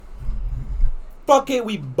Fuck it,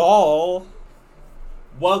 we ball.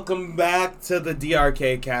 Welcome back to the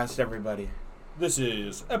DRK Cast, everybody. This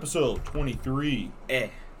is episode 23.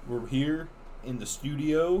 We're here in the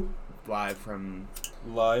studio. Live from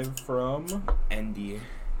Indy.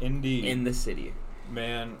 In the city.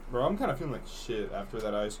 Man, bro, I'm kind of feeling like shit after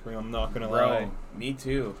that ice cream. I'm not gonna Bro, lie. me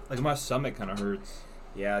too. Like my stomach kind of hurts.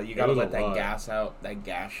 Yeah, you gotta let that lot. gas out, that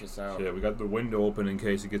gaseous out. Shit, we got the window open in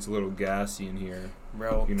case it gets a little gassy in here.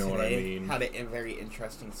 Bro, You know what I today mean. had a very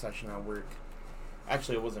interesting session at work.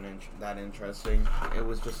 Actually, it wasn't that interesting. It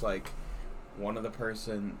was just like one of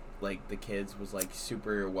the kids was like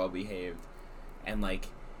super well behaved, and like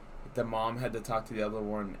the mom had to talk to the other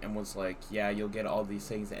one and was like, yeah, you'll get all these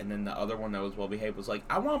things, and then the other one that was well behaved was like,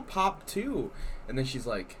 I want pop too, and then she's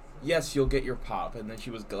like, yes, you'll get your pop, and then she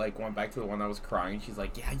was like went back to the one that was crying. She's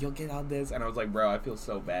like, yeah, you'll get all this, and I was like, bro, I feel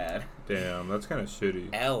so bad. Damn, that's kind of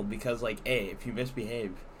shitty. Because like, if you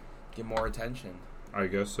misbehave, get more attention. I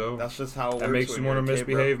guess so. That's just how it works. That makes you want to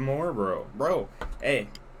misbehave more, bro. Bro,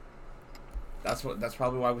 that's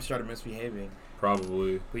probably why we started misbehaving.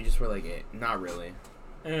 Probably. We just were like, not really.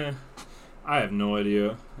 I have no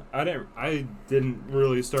idea. I didn't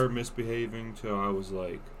really start misbehaving till I was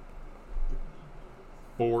like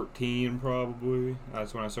 14, probably.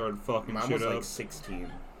 That's when I started fucking Mine shit was up. like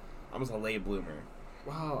 16. I was a late bloomer.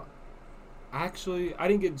 Wow. Actually, I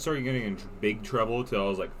didn't start getting in big trouble till I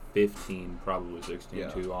was like 15, probably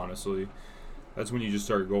 16 too, honestly. That's when you just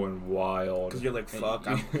start going wild. Because you're like, fuck,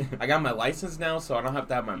 I got my license now, so I don't have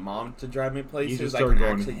to have my mom to drive me places. You just I start can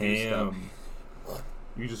going actually do stuff. ham.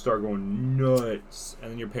 You just start going nuts.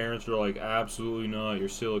 And then your parents are like, absolutely not, you're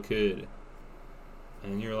still a kid.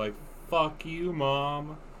 And you're like, fuck you,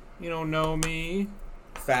 Mom. You don't know me.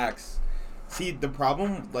 Facts. See, the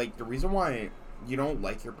problem, like, the reason why you don't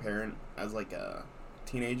like your parent as, like, a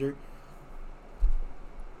teenager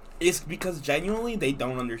is because genuinely they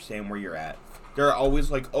don't understand where you're at. They're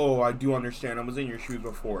always like, oh, I do understand. I was in your shoes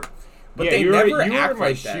before. But they never you were act in my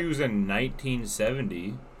like that. shoes in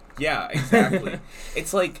 1970. Yeah, exactly.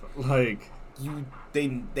 It's like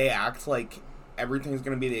they act like everything's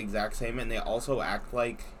gonna be the exact same, and they also act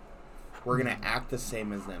like we're gonna act the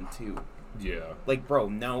same as them too. Yeah. Like, bro,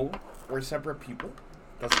 no, we're separate people.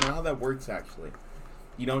 That's not how that works. Actually,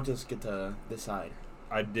 you don't just get to decide.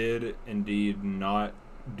 I did indeed not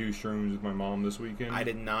do shrooms with my mom this weekend. I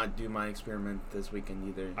did not do my experiment this weekend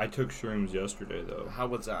either. I took shrooms yesterday though. How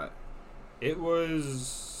was that? It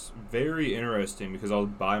was very interesting because I was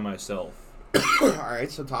by myself.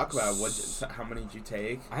 Alright, so talk about how many did you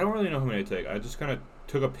take? I don't really know how many I take. I just kind of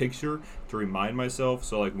took a picture to remind myself,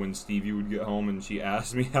 so like when Stevie would get home and she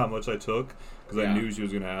asked me how much I took, because I knew she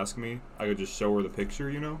was going to ask me, I could just show her the picture,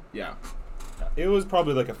 you know? Yeah. It was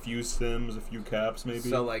probably like a few Sims, a few caps maybe.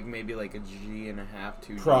 So like maybe like a G and a half,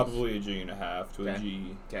 2 Gs? Probably a G and a half to a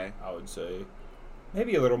G. Okay. I would say.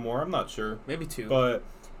 Maybe a little more, I'm not sure. Maybe 2. But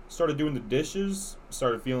started doing the dishes,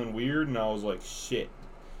 started feeling weird, and I was like, shit.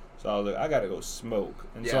 So I was like, I gotta go smoke.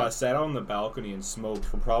 And so I sat on the balcony and smoked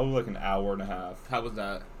for probably like an hour and a half. How was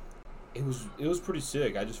that? It was pretty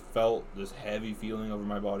sick. I just felt this heavy feeling over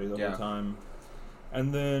my body the whole time.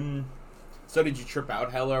 And then... So did you trip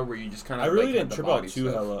out hella, or were you just kind of... I really didn't trip out too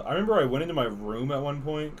hella. I remember I went into my room at one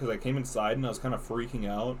point, because I came inside and I was kind of freaking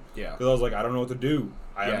out. Yeah. Because I was like, I don't know what to do.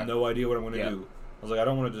 I have no idea what I'm going to do. I was like, I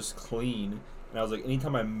don't want to just clean. And I was like,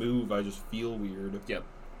 anytime I move, I just feel weird. Yep.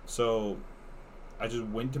 So... I just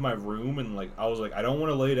went to my room and like I was like, I don't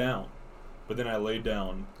want to lay down, but then I laid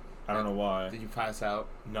down. I don't know why. Did you pass out?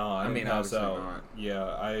 No, I didn't pass out. Not. Yeah,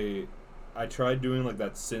 I tried doing like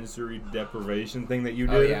that sensory deprivation thing that you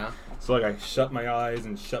did. Oh yeah. So like I shut my eyes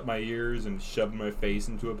and shut my ears and shoved my face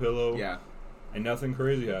into a pillow. Yeah. And nothing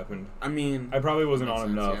crazy happened. I mean, I probably wasn't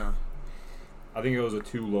on enough. Yeah. I think it was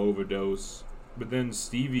too low of a dose. But then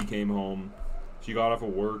Stevie came home. She got off of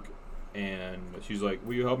work. And she's like,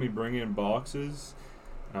 will you help me bring in boxes?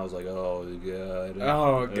 And I was like, oh, God.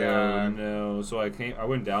 Oh, God. Oh, no. So I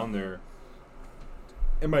went down there.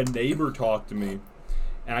 And my neighbor talked to me.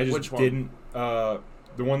 And I just Which one? didn't. The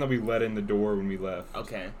one that we let in the door when we left.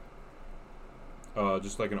 Okay.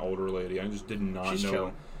 Just like an older lady. I just did not She's know.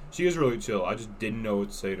 chill. She is really chill. I just didn't know what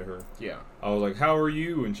to say to her. Yeah. I was like, how are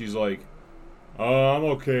you? And she's like, I'm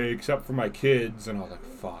okay, except for my kids. And I was like,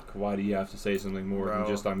 fuck, why do you have to say something more than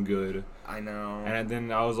just I'm good? I know. And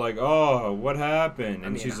then I was like, oh, what happened?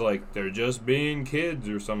 And she's like, they're just being kids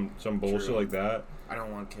or some bullshit like that. I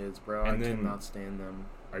don't want kids, bro. And I cannot stand them.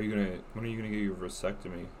 When are you gonna get your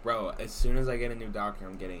vasectomy? Bro, as soon as I get a new doctor,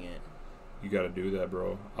 I'm getting it. You gotta do that,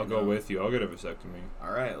 bro. I'll go with you. I'll get a vasectomy.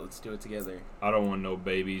 Alright, let's do it together. I don't want no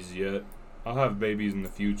babies yet. I'll have babies in the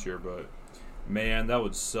future, but Man, that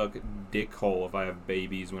would suck dick hole if I have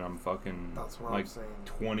babies when I'm fucking That's what like I'm saying.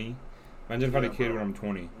 20. Imagine if I had a kid when I'm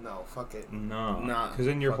 20. No, fuck it. No. Nah. Because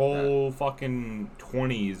then your whole fucking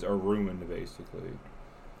 20s are ruined, basically.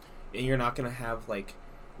 And you're not going to have, like,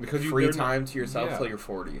 because free time to yourself till you're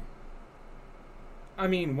 40. I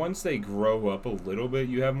mean, once they grow up a little bit,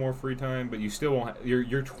 you have more free time, but you still won't your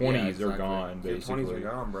 20s are gone, basically. Your 20s are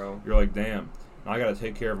gone, bro. You're like, damn, I got to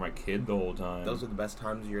take care of my kid the whole time. Those are the best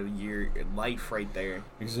times of your life right there.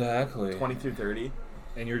 Exactly. 20 through 30.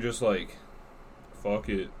 And you're just like, fuck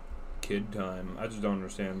it. Kid time. I just don't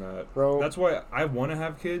understand that. Bro. That's why I want to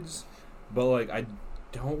have kids, but like I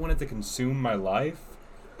don't want it to consume my life.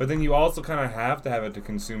 But then you also kind of have to have it to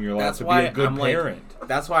consume your life to be a good parent.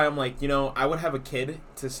 That's why I'm like, I would have a kid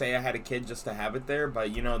to say I had a kid just to have it there,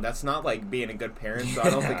 but that's not like being a good parent, so I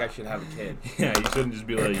don't think I should have a kid. Yeah, you shouldn't just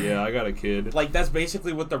be like, yeah, I got a kid. Like, that's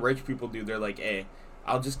basically what the rich people do. They're like, hey,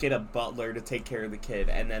 I'll just get a butler to take care of the kid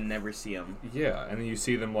and then never see him. Yeah, and then you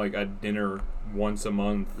see them like at dinner once a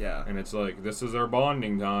month. Yeah. And it's like, this is our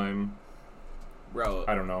bonding time. Bro.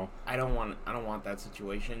 I don't know. I don't want that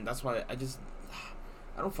situation. That's why I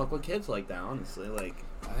don't fuck with kids like that, honestly. Like,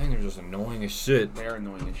 I think they're just annoying as shit. They're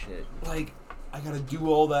annoying as shit. Like, I gotta do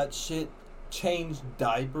all that shit, change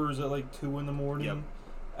diapers at like 2 a.m. Yep.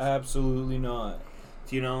 Absolutely not.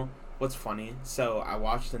 Do you know what's funny? So, I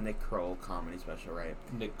watched the Nick Kroll comedy special, right?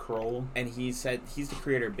 Nick Kroll? And he said, he's the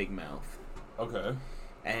creator of Big Mouth. Okay.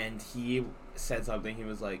 And he said something, he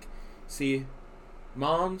was like, see,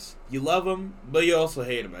 moms, you love them, but you also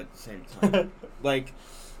hate them at the same time. Like,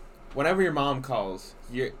 whenever your mom calls,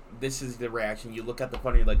 this is the reaction. You look at the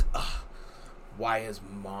phone and you're like, ugh, why is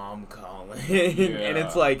mom calling? And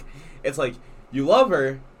it's like, you love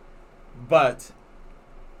her, but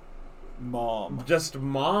mom. Just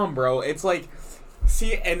mom, bro. It's like,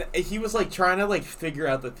 see, and he was like trying to like figure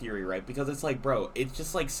out the theory, right? Because it's like, bro, it's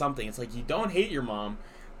just like something. It's like you don't hate your mom,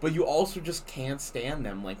 but you also just can't stand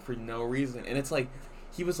them, like, for no reason. And it's like,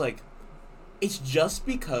 he was like, it's just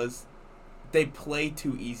because they play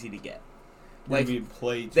too easy to get. Like,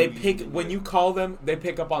 when you call them, they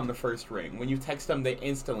pick up on the first ring. When you text them, they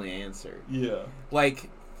instantly answer. Yeah. Like,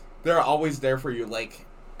 they're always there for you. Like,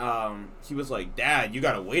 he was like, Dad, you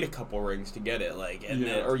gotta wait a couple rings to get it. Like, and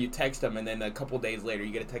then, or you text them, and then a couple days later,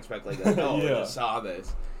 you get a text back like, oh, I just saw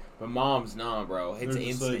this. But moms, nah, bro. It's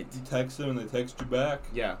instant. Like, you text them, and they text you back.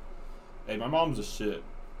 Yeah. Hey, my mom's a shit,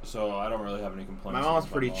 so I don't really have any complaints. My mom's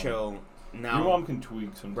pretty chill. Now, your mom can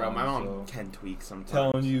tweak sometimes. Bro, my mom can tweak sometimes.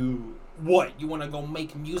 Telling you, what? You want to go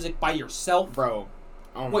make music by yourself? Bro.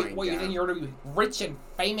 Oh my God. You think you're going to be rich and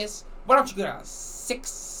famous? Why don't you get a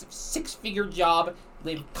six-figure job,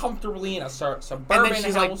 live comfortably in a suburban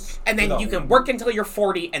house? Like, and then you can work until you're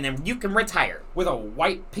 40, and then you can retire. With a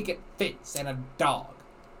white picket fence and a dog.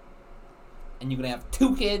 And you can have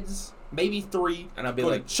 2 kids, maybe 3. And I'll be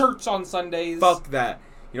like, church on Sundays. Fuck that.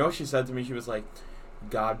 You know what she said to me? She was like,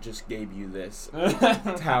 God just gave you this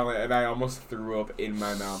talent, and I almost threw up in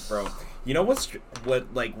my mouth, bro. You know what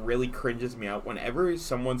like really cringes me out? Whenever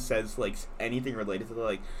someone says like anything related to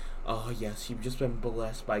like, oh yes, you've just been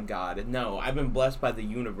blessed by God. No, I've been blessed by the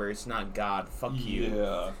universe, not God. Fuck you.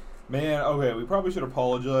 Yeah, man. Okay, we probably should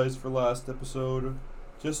apologize for last episode,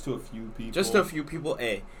 just to a few people. Just to a few people.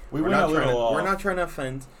 Hey, we're not trying to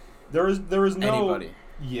offend. There is no anybody.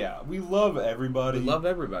 Yeah, we love everybody. We love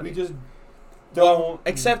everybody. We just don't. Well,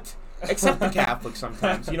 except the Catholics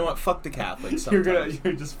sometimes. You know what? Fuck the Catholics sometimes.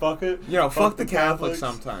 You're just fuck it? Fuck the Catholics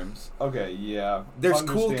sometimes. Okay, yeah. There's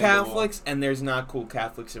cool Catholics and there's not cool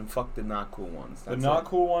Catholics, and fuck the not cool ones. The not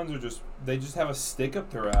cool ones are they just have a stick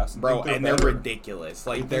up their ass. Bro, and they're ridiculous.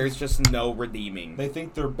 Like, there's just no redeeming. They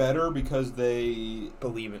think they're better because they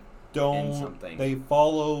believe it. In something. They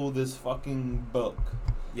follow this fucking book.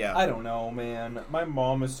 Yeah. I don't know, man. My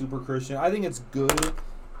mom is super Christian. I think it's good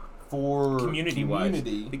for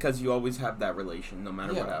community because you always have that relation no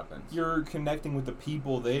matter what happens. You're connecting with the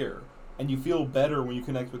people there, and you feel better when you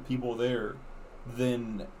connect with people there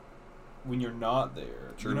than when you're not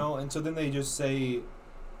there. True. You know, and so then they just say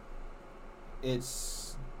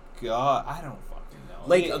it's God. I don't fucking know.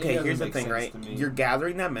 Like, okay, here's the thing, right? You're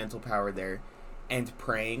gathering that mental power there, and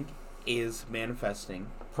praying is manifesting.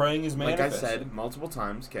 Praying is manifesting. Like I said multiple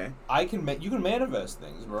times, okay? You can manifest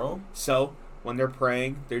things, bro. So, when they're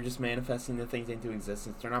praying, they're just manifesting the things into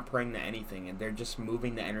existence. They're not praying to anything, and they're just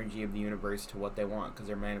moving the energy of the universe to what they want because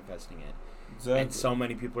they're manifesting it. Exactly. And so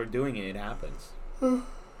many people are doing it, it happens.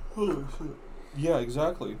 Holy shit. Yeah,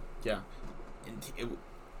 exactly. Yeah. And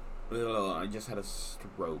I just had a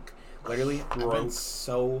stroke. Literally, I've been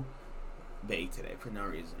so big today for no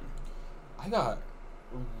reason. I got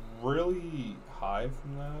really high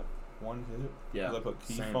from that. one hit. Yeah. Because I put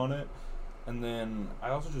keef on it. And then I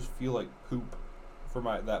also just feel like poop for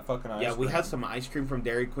that fucking ice cream. Yeah, we had some ice cream from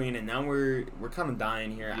Dairy Queen, and now we're kind of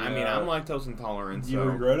dying here. Yeah. I mean, I'm lactose intolerant. Do you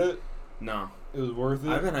regret it? No. It was worth it?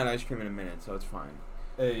 I haven't had ice cream in a minute, so it's fine.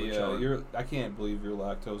 Hey, I can't believe you're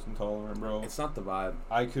lactose intolerant, bro. It's not the vibe.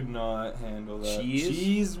 I could not handle that.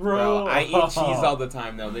 Cheese, bro. I eat cheese all the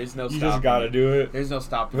time, though. There's no stopping. You just gotta do it. There's no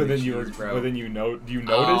stopping. But then bro. But then do you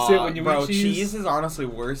notice it when you eat cheese? Cheese is honestly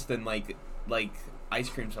worse than like ice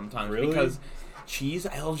cream sometimes. Really? Because cheese,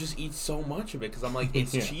 I'll just eat so much of it because I'm like,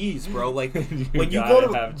 it's cheese, bro. Like when you go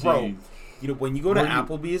to when you go to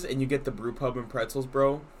Applebee's and you get the brew pub and pretzels,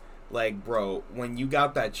 bro. Like, bro, when you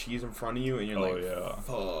got that cheese in front of you and you're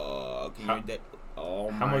fuck,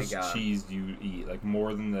 how much cheese do you eat? Like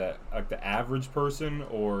more than the average person,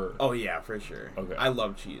 or? Oh yeah, for sure. Okay, I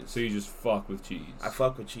love cheese. So you just fuck with cheese. I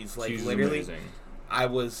fuck with cheese. Like cheese literally, is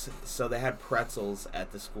amazing. So they had pretzels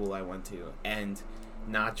at the school I went to, and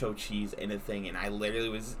nacho cheese in a thing, and I literally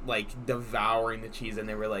was like devouring the cheese, and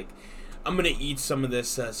they were like, I'm gonna eat some of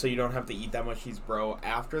this so you don't have to eat that much cheese, bro.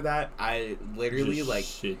 After that, I literally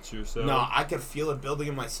just shit yourself. No, I could feel it building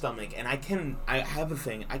in my stomach, and I have a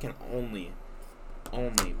thing. I can only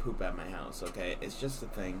poop at my house. Okay, it's just a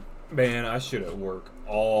thing. Man, I shit at work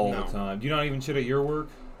all the time. Do you not even shit at your work?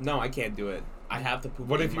 No, I can't do it. I have to poop in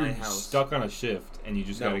my house. What if you're stuck on a shift and you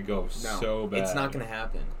just gotta go so bad? It's not gonna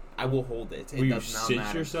happen. I will hold it. Will you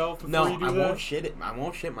shit yourself before you do that? No, I won't shit it. I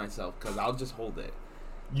won't shit myself because I'll just hold it.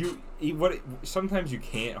 You eat what? Sometimes you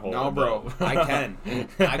can't hold it. No, bro. I can.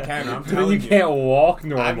 I'm telling you. Then you can't walk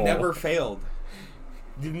normal. I've never failed.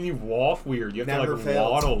 Didn't you walk weird? You have never to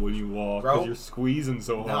waddle when you walk because you're squeezing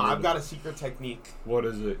so hard. No, I've got a secret technique. What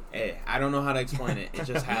is it? Hey, I don't know how to explain it. It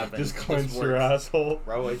just happens. Just clench your asshole.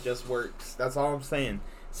 Bro, it just works. That's all I'm saying.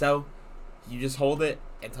 So, you just hold it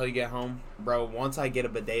until you get home. Bro, once I get a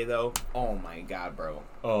bidet, though, oh my God, bro.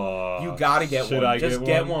 You gotta get one. Just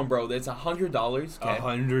get one, bro. It's $100. Okay?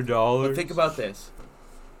 $100? But think about this.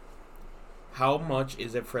 How much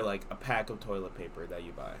is it for, like, a pack of toilet paper that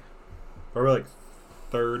you buy? Probably, like,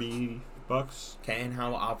 $30. Okay, and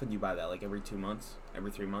how often do you buy that? Like, every 2 months?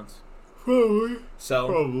 Every 3 months? Probably.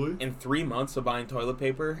 So, in 3 months of buying toilet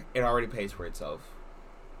paper, it already pays for itself.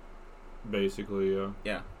 Basically, yeah.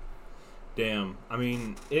 Yeah. Damn. I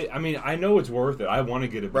mean, I know it's worth it. I want to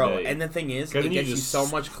get a bidet. Bro, and the thing is, it gets you so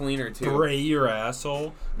much cleaner, too. Spray your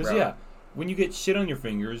asshole. Because, when you get shit on your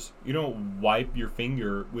fingers, you don't wipe your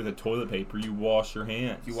finger with a toilet paper. You wash your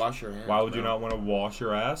hands. You wash your hands, Why would you not want to wash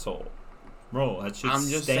your asshole? Bro, that shit's I'm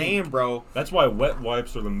just saying, bro. That's why wet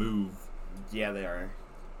wipes are the move. Yeah, they are.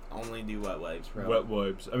 Only do wet wipes, bro. Wet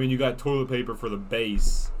wipes. I mean, you got toilet paper for the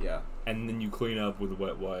base. Yeah. And then you clean up with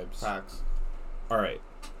wet wipes. Facts. All right.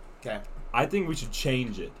 Okay. I think we should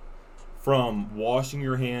change it from washing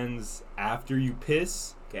your hands after you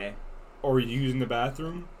piss. Okay. Or using the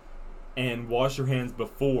bathroom, and wash your hands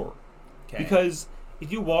before. Okay. Because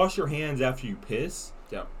if you wash your hands after you piss,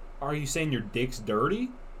 yep. Are you saying your dick's dirty?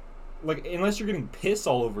 Like, unless you're getting piss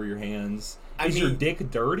all over your hands, is your dick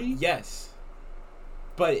dirty? Yes.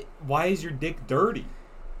 But why is your dick dirty?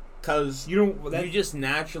 Because you just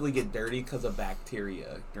naturally get dirty because of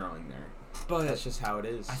bacteria growing there. But that's just how it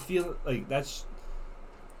is. I feel like I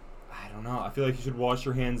don't know. I feel like you should wash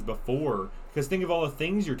your hands before. Because think of all the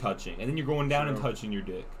things you're touching. And then you're going down and touching your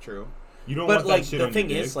dick. True. You don't want that shit on your dick. But, the thing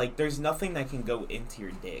is, like, there's nothing that can go into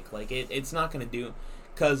your dick. Like, it's not going to do...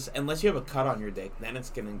 Because unless you have a cut on your dick, then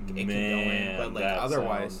it can go in. But, like,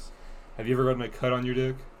 otherwise... Have you ever gotten a cut on your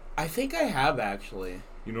dick? I think I have, actually.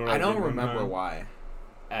 You know what I don't remember why.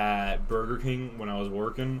 At Burger King, when I was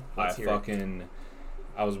working,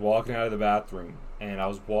 I was walking out of the bathroom, and I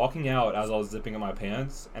was walking out as I was zipping up my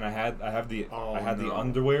pants, and I have the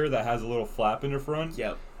underwear that has a little flap in the front.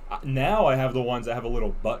 Yep. Now I have the ones that have a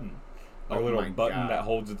little button, that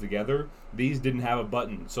holds it together. These didn't have a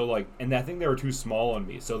button, so and I think they were too small on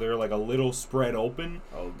me, so they're like a little spread open.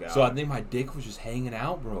 Oh God. So I think my dick was just hanging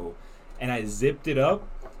out, bro, and I zipped it up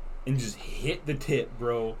and just hit the tip,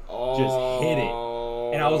 bro. Oh. Just hit it.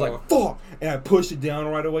 And I was like, fuck! And I pushed it down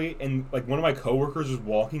right away. And, one of my coworkers was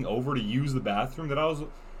walking over to use the bathroom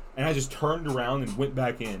and I just turned around and went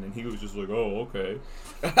back in. And he was just like, oh, okay.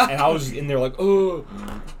 And I was in there like, oh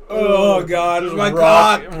God. Just my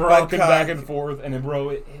cock. Rocking back and forth. And then,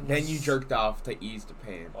 bro, then you jerked off to ease the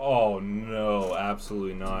pain. Oh, no.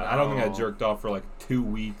 Absolutely not. No. I don't think I jerked off for 2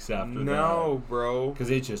 weeks after that. No, bro. Because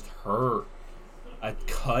it just hurt. A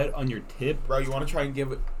cut on your tip. Bro, you want to try and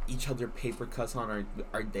give each other paper cuts on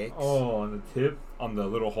our dicks? Oh, on the tip? On the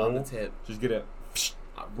little hole? On the tip. Just get it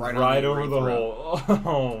right over the hole.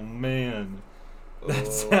 Oh, man.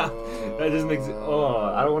 That just makes it. Oh,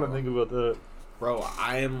 I don't want to think about that. Bro,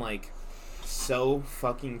 I am like so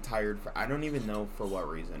fucking tired. I don't even know for what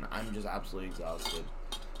reason. I'm just absolutely exhausted.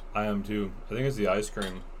 I am too. I think it's the ice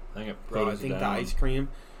cream. I think the ice cream.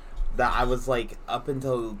 That I was like up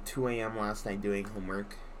until 2 a.m. last night doing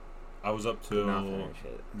homework. I was up till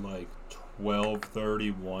like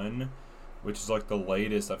 12:31, which is like the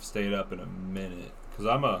latest I've stayed up in a minute. Cause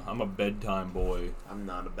I'm a bedtime boy. I'm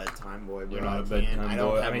not a bedtime boy, bro. You're not a bedtime boy. I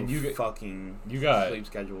don't have you got sleep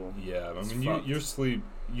schedule. Yeah, I mean your sleep.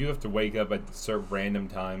 You have to wake up at certain random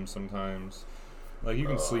times sometimes. Like you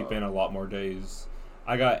can sleep in a lot more days.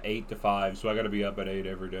 I got 8 to 5, so I got to be up at 8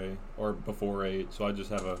 every day or before 8. So I just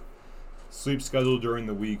have a sleep schedule during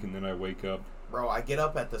the week, and then I wake up. Bro, I get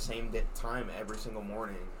up at the same time every single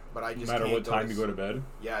morning, but I just no matter what time you go to bed.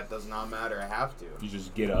 Yeah, it does not matter. I have to. You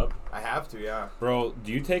just get up. I have to, yeah. Bro,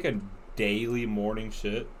 do you take a daily morning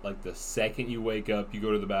shit? Like the second you wake up, you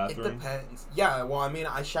go to the bathroom? It depends. Yeah, well, I mean,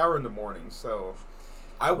 I shower in the morning, so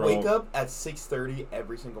I wake up at 6:30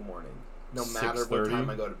 every single morning, no matter what time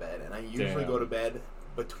I go to bed, and I usually go to bed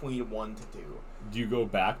between 1 to 2. Do you go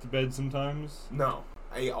back to bed sometimes? No.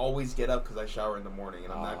 I always get up because I shower in the morning,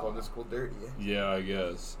 and I'm not going to school dirty. Yeah, I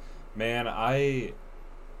guess. Man,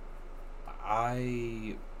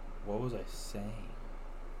 what was I saying?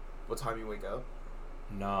 What time you wake up?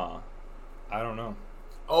 Nah. I don't know.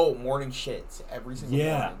 Oh, morning shits. Every single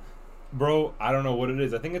morning. Bro, I don't know what it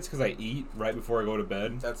is. I think it's because I eat right before I go to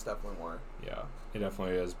bed. That's definitely more. Yeah, it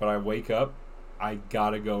definitely is. But I wake up, I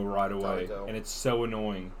gotta go right away. And it's so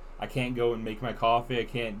annoying. I can't go and make my coffee. I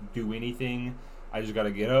can't do anything. I just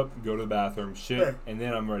gotta get up, go to the bathroom, shit, and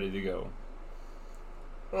then I'm ready to go.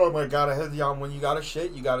 Oh my god, when you gotta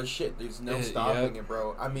shit, you gotta shit. There's no stopping it,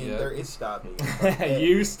 bro. I mean, there is stopping it.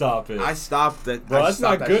 You stop it. I stopped it. Bro, that's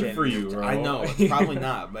not good for you, bro. I know, it's probably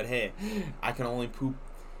not, but hey, I can only poop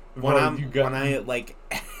Have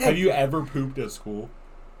you ever pooped at school?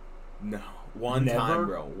 No. One time,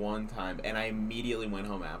 bro. One time. And I immediately went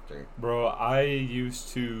home after. Bro, I used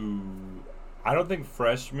to... I don't think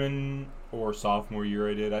freshman or sophomore year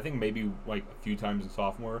I did. I think maybe like a few times in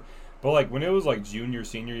sophomore. But like when it was like junior,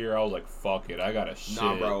 senior year, I was like, fuck it. I gotta shit.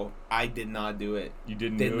 Nah, bro. I did not do it. You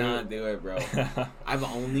did not do it, bro. I've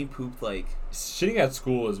only pooped like... Shitting at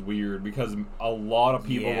school is weird because a lot of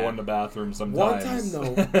people go in the bathroom sometimes. One time,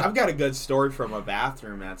 though, I've got a good story from a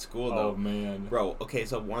bathroom at school, though. Oh, man. Bro, okay,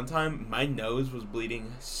 so one time my nose was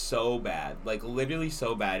bleeding so bad. Like, literally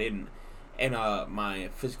so bad. And my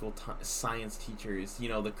physical science teachers, you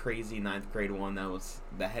know, the crazy 9th grade one that was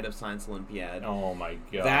the head of Science Olympiad. Oh, my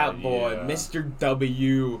God. That boy, Mr.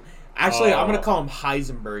 W. Actually, I'm going to call him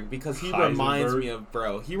Heisenberg because he reminds me of,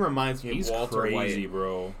 He reminds me of Walter White. He's crazy,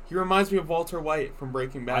 bro. He reminds me of Walter White from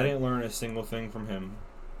Breaking Bad. I didn't learn a single thing from him.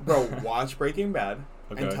 Bro, watch Breaking Bad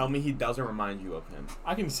and tell me he doesn't remind you of him.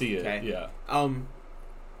 I can see it, yeah.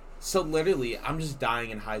 So literally, I'm just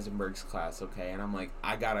dying in Heisenberg's class, okay? And I'm like,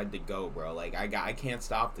 I gotta go, bro. Like, I can't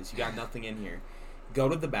stop this. You got nothing in here. Go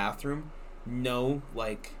to the bathroom. No,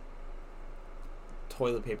 like,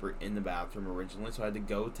 toilet paper in the bathroom originally, so I had to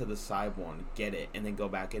go to the side one, get it, and then go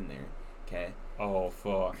back in there, okay? Oh,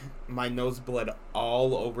 fuck. My nose bled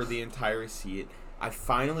all over the entire seat. I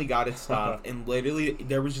finally got it stopped, and literally,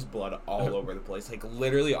 there was just blood all over the place. Like,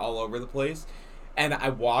 literally all over the place. And I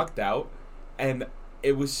walked out, and...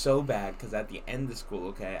 it was so bad because at the end of school,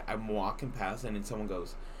 okay, I'm walking past and someone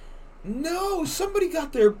goes, "No, somebody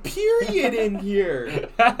got their period in here."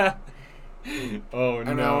 Oh,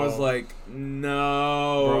 and I was like,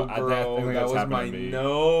 "No, bro, that was my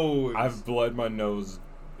nose." I've bled my nose,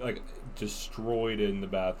 like, destroyed in the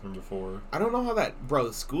bathroom before. I don't know how that... Bro,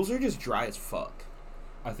 the schools are just dry as fuck.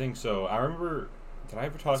 I think so. I remember... Did I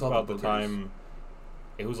ever talk about the time...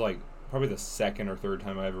 It was, like, probably the second or third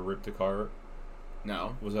time I ever ripped a car.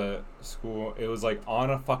 No. Was at school. It was like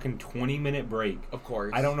on a fucking 20-minute break. Of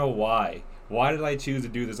course. I don't know why. Why did I choose to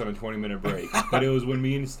do this on a 20-minute break? But it was when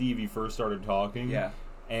me and Stevie first started talking. Yeah.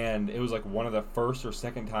 And it was like one of the first or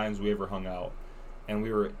second times we ever hung out. And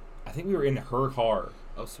I think we were in her car.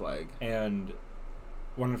 Oh, swag. And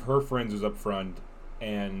one of her friends was up front.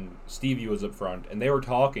 And Stevie was up front. And they were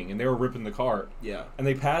talking. And they were ripping the car. Yeah. And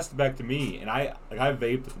they passed it back to me. And I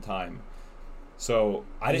vaped at the time. So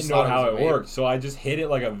I didn't know how it worked, so I just hit it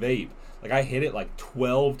like a vape. Like I hit it like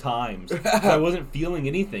 12 times. I wasn't feeling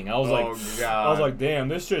anything. I was I was like, damn,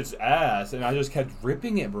 this shit's ass, and I just kept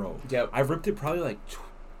ripping it, bro. Yep. I ripped it probably like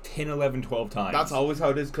 10, 11, 12 times. That's always how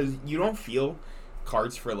it is because you don't feel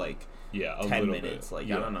cards for like a 10 minutes. Bit. Like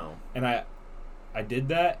I don't know. And I did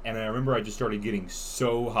that, and I remember I just started getting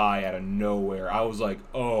so high out of nowhere. I was like,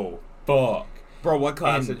 oh fuck. Bro, what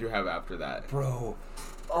class did you have after that? Bro.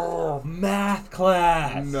 Oh, math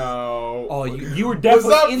class. No. Oh, you were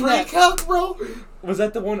definitely in that. Was that pre-calc, bro? Was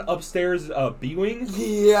that the one upstairs, B-wing?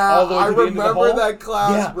 Yeah, I remember that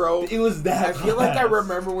class, bro. It was that I feel like I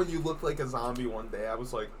remember when you looked like a zombie one day. I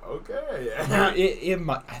was like, okay.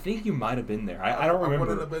 I think you might have been there. I don't remember. I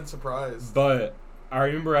wouldn't have been surprised. But I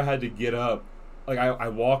remember I had to get up. Like, I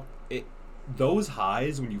walked. Those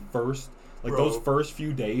highs when you first... Like, those first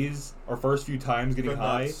few days, or first few times getting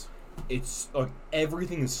high, it's, like,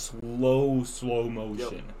 everything is slow motion.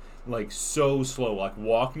 Yep. Like, so slow. Like,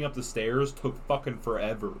 walking up the stairs took fucking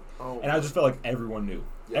forever. Oh, and I just felt like everyone knew.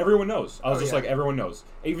 Yep. Everyone knows. I was just like, everyone knows.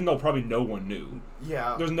 Even though probably no one knew.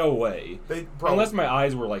 Yeah. There's no way. Unless my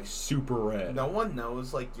eyes were, like, super red. No one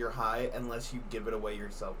knows, like, you're high unless you give it away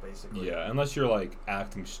yourself, basically. Yeah, unless you're, like,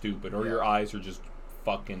 acting stupid, or your eyes are just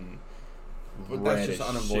fucking red. That's just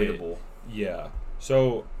unavoidable. Shit. Yeah.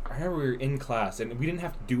 So, I remember we were in class, and we didn't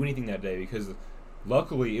have to do anything that day, because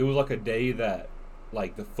luckily, it was, like, a day that,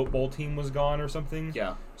 like, the football team was gone or something.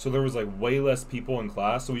 Yeah. So there was, like, way less people in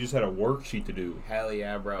class, so we just had a worksheet to do. Hell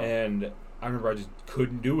yeah, bro. And I remember I just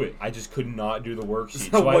couldn't do it. I just could not do the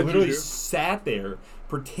worksheet. So I literally sat there,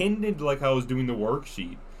 pretended like I was doing the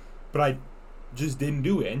worksheet, but I just didn't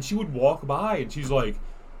do it. And she would walk by, and she's like...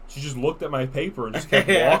 She just looked at my paper and just kept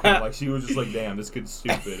walking. Like, she was just like, damn, this kid's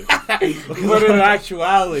stupid. But in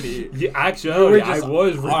actuality... Yeah, actually, I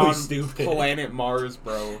was really stupid. Planet Mars,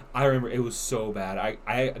 bro. I remember, it was so bad.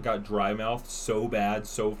 I got dry mouth so bad,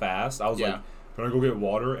 so fast. I was like, can I go get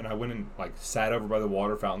water? And I went and, like, sat over by the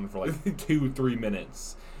water fountain for, like, 2-3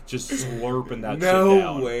 minutes. Just slurping that shit down.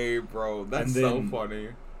 No way, bro. That's so funny.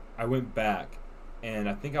 I went back, and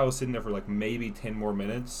I think I was sitting there for, like, maybe 10 more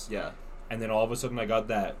minutes. Yeah. And then all of a sudden I got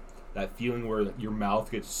that feeling where your mouth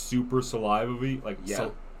gets super saliva-y, like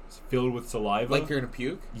filled with saliva. Like you're gonna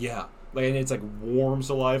puke? Yeah. Like, and it's like warm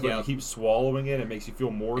saliva, and you keep swallowing it, and it makes you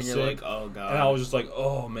feel more sick. You're like, oh god. And I was just like,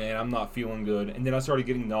 oh man, I'm not feeling good. And then I started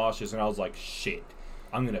getting nauseous, and I was like, shit,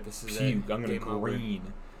 I'm gonna puke. I'm gonna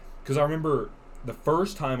green. Because I remember the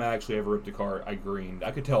first time I actually ever ripped a cart, I greened. I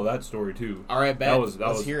could tell that story too. All right, bet.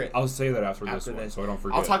 Let's hear it. I'll say that after this one, so I don't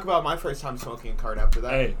forget. I'll talk about my first time smoking a cart after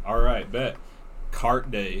that. Hey, all right, bet. Cart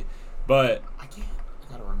day. But I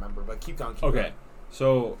gotta remember, but keep going. Okay,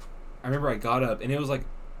 so I remember I got up, and it was like,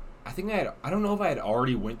 I don't know if I had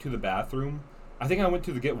already went to the bathroom. I think I went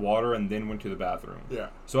to get water and then went to the bathroom. Yeah.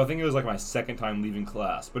 So I think it was like my second time leaving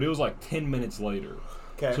class, but it was like 10 minutes later.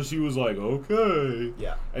 Okay. So she was like, okay.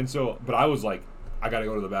 Yeah. And so, but I was like, I gotta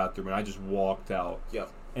go to the bathroom, and I just walked out.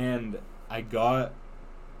 Yep. And I got,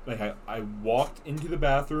 like, I walked into the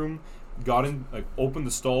bathroom, got in, like, opened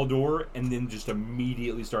the stall door, and then just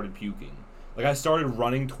immediately started puking. Like, I started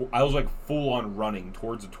running, I was, like, full-on running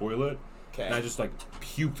towards the toilet. Okay. And I just, like,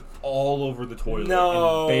 puked all over the toilet.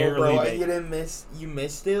 No, and barely bro, you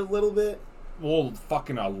missed it a little bit? Well,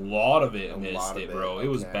 fucking a lot of it missed it, bro. Okay. It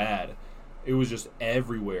was bad. It was just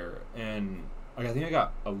everywhere. And, like, I think I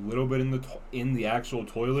got a little bit in the actual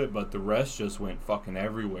toilet, but the rest just went fucking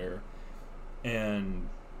everywhere. And,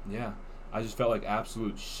 yeah, I just felt like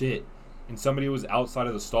absolute shit. And somebody was outside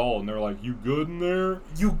of the stall, and they were like, "You good in there?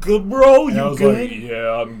 You good, bro? And you I was good?" Like,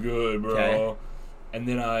 yeah, I'm good, bro. Okay. And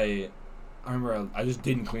then I remember I just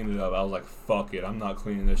didn't clean it up. I was like, fuck it, I'm not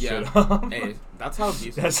cleaning this shit up. Hey, that's how it be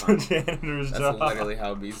sometimes. That's the janitor's job. That's literally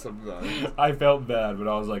how it be sometimes. I felt bad, but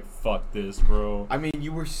I was like, fuck this, bro. I mean,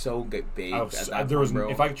 you were so baked at that point, bro.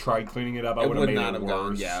 If I tried cleaning it up, I would have made it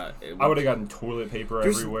worse. I would have gotten toilet paper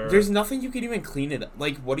everywhere. There's nothing you could even clean it up.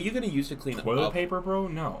 Like, what are you going to use to clean it up? Toilet paper, bro?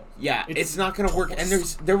 No. Yeah, it's not going to work. And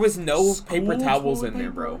there was no paper towels in there,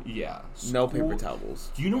 bro. Yeah. No paper towels.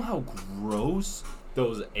 Do you know how gross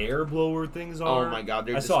those air blower things are? Oh my god,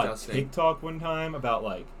 they're disgusting. I saw a TikTok one time about,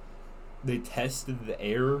 like, they tested the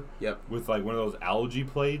air with, like, one of those algae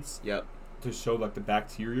plates to show, like, the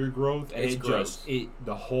bacteria growth, and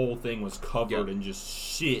the whole thing was covered in just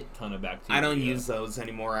shit ton of bacteria. I don't use those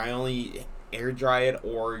anymore. I only air dry it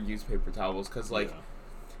or use paper towels because, like,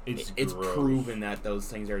 it's proven that those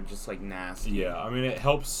things are just, like, nasty. Yeah, I mean, it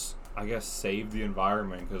helps, I guess, save the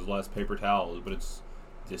environment because less paper towels, but it's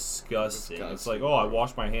disgusting. It's like, oh, I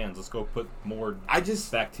washed my hands. Let's go put more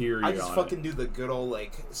bacteria on it. I just fucking do the good old,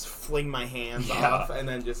 like, fling my hands off and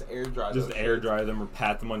then just air dry them. Just air dry them or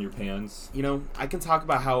pat them on your pants. You know, I can talk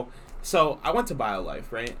about how... So, I went to BioLife,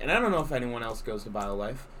 right? And I don't know if anyone else goes to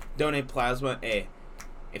BioLife. Donate plasma. Hey,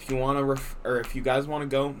 if you want to... or if you guys want to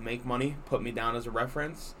go, make money, put me down as a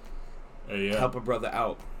reference. Help a brother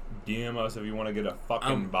out. DM us if you want to get a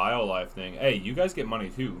fucking BioLife thing. Hey, you guys get money,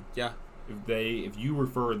 too. Yeah. If you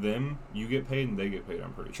refer them, you get paid and they get paid,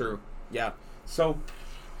 I'm pretty sure. True. Yeah. So,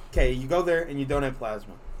 okay, you go there and you donate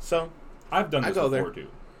plasma. So I've done this before too.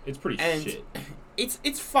 It's pretty shit.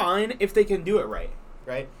 It's fine if they can do it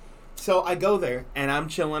right? So I go there and I'm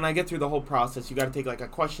chilling. I get through the whole process. You got to take like a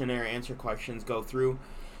questionnaire, answer questions, go through.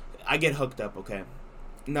 I get hooked up, okay.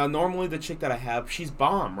 Now normally the chick that I have, she's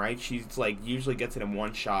bomb, right? She's like usually gets it in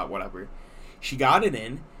one shot, whatever. She got it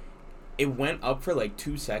in. It went up for like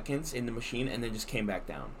 2 seconds in the machine and then just came back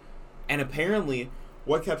down. And apparently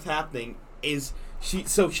what kept happening is she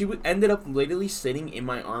ended up literally sitting in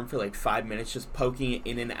my arm for like 5 minutes, just poking it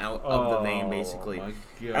in and out of the vein, basically. My God.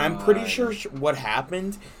 And I'm pretty sure what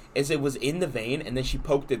happened is it was in the vein, and then she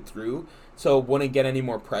poked it through, so it wouldn't get any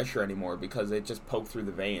more pressure anymore because it just poked through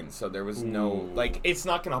the vein. So there was no it's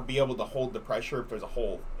not gonna be able to hold the pressure if there's a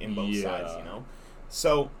hole in both sides, you know.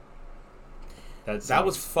 So that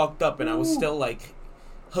was fucked up, and I was still like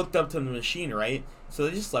hooked up to the machine, right? So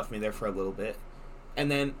they just left me there for a little bit. And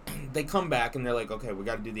then they come back and they're like, okay, we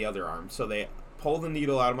got to do the other arm. So they pull the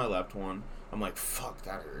needle out of my left one. I'm like, fuck,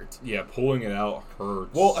 that hurts. Yeah, pulling it out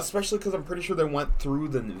hurts. Well, especially because I'm pretty sure they went through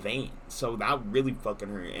the vein. So that really fucking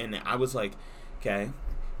hurt. And I was like, okay.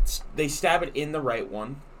 They stab it in the right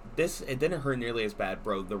one. It didn't hurt nearly as bad,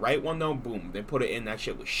 bro. The right one, though, boom. They put it in. That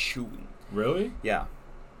shit was shooting. Really? Yeah.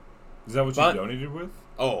 Is that what you donated with?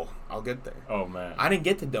 Oh, I'll get there. Oh, man. I didn't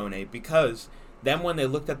get to donate because... Then when they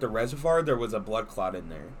looked at the reservoir, there was a blood clot in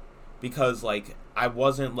there. Because, like, I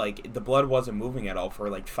wasn't, like, the blood wasn't moving at all for,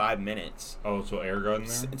 like, 5 minutes. Oh, so air got in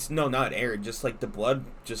there? No, not air. Just, like, the blood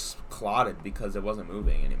just clotted because it wasn't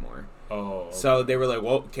moving anymore. Oh. Okay. So they were like,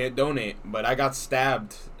 well, can't donate. But I got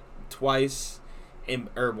stabbed twice,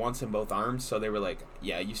 once in both arms. So they were like,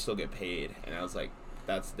 yeah, you still get paid. And I was like,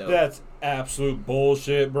 that's dope. That's absolute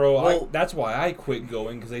bullshit, bro. Well, that's why I quit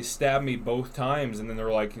going, because they stabbed me both times, and then they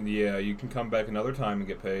were like, yeah, you can come back another time and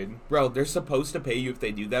get paid. Bro, they're supposed to pay you if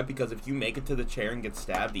they do that, because if you make it to the chair and get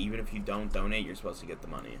stabbed, even if you don't donate, you're supposed to get the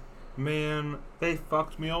money. Man, they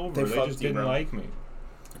fucked me over. They just didn't like me.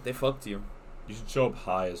 They fucked you. You should show up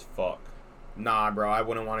high as fuck. Nah, bro, I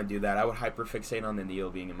wouldn't want to do that. I would hyperfixate on the needle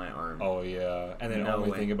being in my arm. Oh, yeah. And then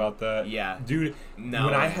only think about that? Yeah. Dude, no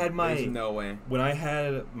when way. There's no way. When I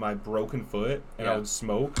had my broken foot and I would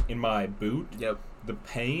smoke in my boot, the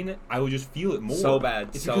pain, I would just feel it more. So bad.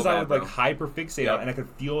 It's because I would, like, hyperfixate on it, and I could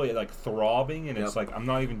feel it, like, throbbing, and it's like, I'm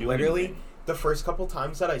not even doing anything. The first couple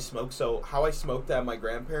times that I smoked, so how I smoked at my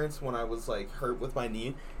grandparents' when I was, like, hurt with my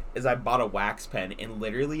knee, is I bought a wax pen, and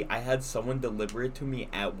literally I had someone deliver it to me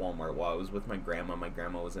at Walmart while I was with my grandma. My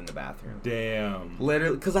grandma was in the bathroom. Damn.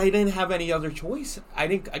 Literally, because I didn't have any other choice.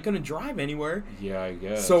 I couldn't drive anywhere. Yeah, I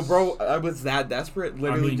guess. So, bro, I was that desperate.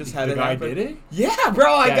 Literally, just had it happen. The guy did it? Yeah,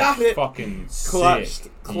 bro, I got it. Fucking clutched.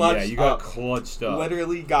 Yeah, you got clutched up.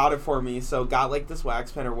 Literally got it for me. So, got like this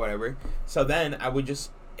wax pen or whatever. So then I would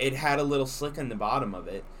it had a little slick in the bottom of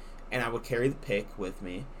it, and I would carry the pick with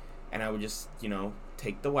me, and I would just,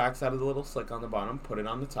 take the wax out of the little slick on the bottom, put it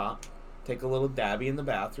on the top, take a little dabby in the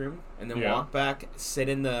bathroom, and then walk back, sit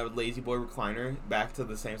in the lazy boy recliner, back to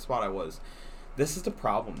the same spot I was. This is the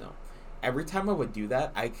problem, though. Every time I would do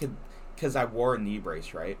that, because I wore a knee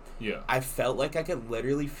brace, right? Yeah. I felt like I could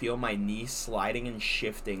literally feel my knee sliding and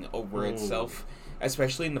shifting over itself,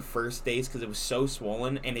 especially in the first days, because it was so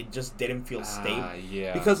swollen, and it just didn't feel stable.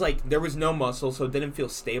 Yeah. Because, like, there was no muscle, so it didn't feel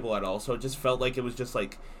stable at all, so it just felt like it was just,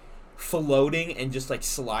 like, floating and just like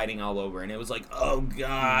sliding all over, and it was like, oh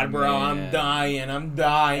god, bro, I'm dying. And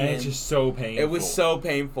it's just so painful. It was so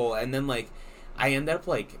painful. And then like I ended up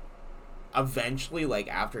like eventually, like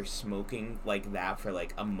after smoking like that for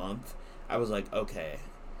like a month, I was like, okay,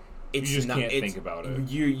 you just can't think about it.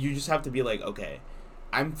 You just have to be like, okay,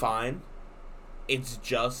 I'm fine. It's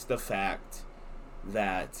just the fact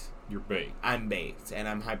that you're baked. I'm baked and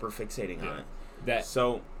I'm hyperfixating on it.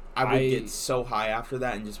 So I would get so high after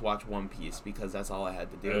that and just watch One Piece because that's all I had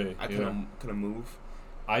to do. I couldn't move.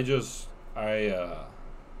 I didn't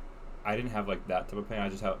have like that type of pain. I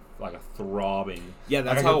just had like a throbbing. Yeah,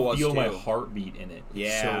 that's how it was. I could feel my heartbeat in it.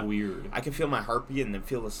 Yeah, so weird. I could feel my heartbeat and then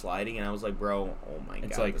feel the sliding, and I was like, bro, oh my god,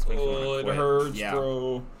 it's like, oh, it hurts,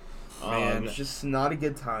 bro. Man, it's just not a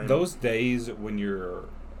good time. Those days when you're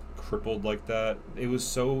crippled like that, it was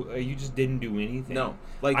so you just didn't do anything. No,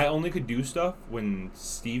 like I only could do stuff when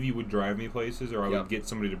Stevie would drive me places, or I would get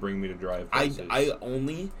somebody to bring me to drive places. I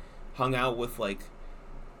only hung out with like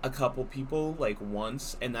a couple people like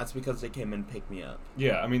once, and that's because they came and picked me up.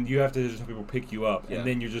 Yeah, I mean you have to just have people pick you up, and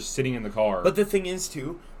then you're just sitting in the car. But the thing is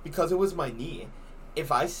too, because it was my knee, if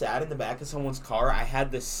I sat in the back of someone's car, I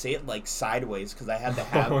had to sit like sideways because I had to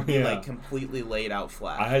have be like completely laid out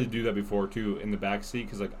flat. I had to do that before too in the back seat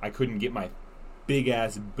because like I couldn't get my big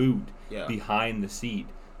ass boot behind the seat,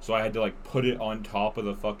 So I had to like put it on top of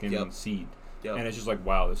the fucking seat. Yep. And it's just like,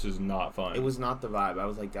 wow, this is not fun. It was not the vibe. I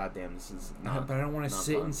was like, God damn, this is not. But I don't want to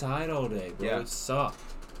sit inside all day, bro. Yeah. It sucked.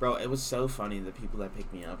 Bro, it was so funny, the people that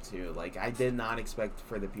picked me up, too. Like, I did not expect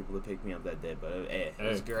for the people to pick me up that did, but it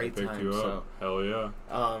was a great time. You so, hell yeah.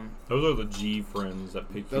 Those are the G friends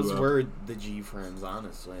that picked you up. Those were the G friends,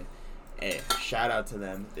 honestly. Hey, shout out to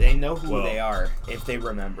them. They know who they are, if they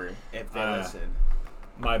remember, if they listen.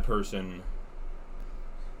 My person...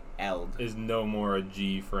 Eld. Is no more a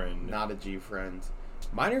G friend. Not a G friend.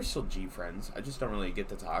 Mine are still G friends. I just don't really get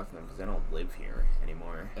to talk to them because they don't live here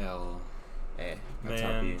anymore. L. Hey, that's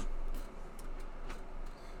how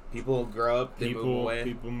people grow up, they move away.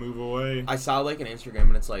 People move away. I saw like an Instagram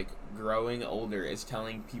and it's like growing older is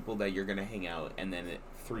telling people that you're gonna hang out, and then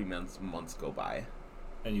 3 months go by,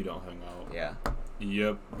 and you don't hang out. Yeah.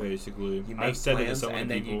 Yep, basically. You make plans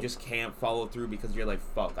and then you just can't follow through because you're like,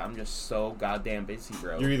 fuck, I'm just so goddamn busy,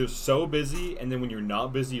 bro. You're either so busy, and then when you're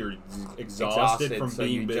not busy, you're exhausted from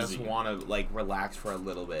being busy. So you just want to like relax for a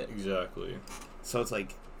little bit. Exactly. So it's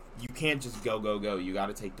like, you can't just go. You got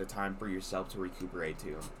to take the time for yourself to recuperate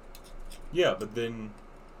too. Yeah, but then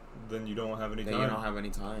you don't have any time. Then you don't have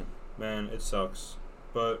any time. Man, it sucks.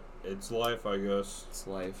 But it's life, I guess. It's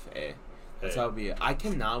life, That's how it be. I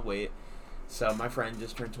cannot wait. So my friend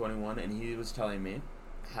just turned 21, and he was telling me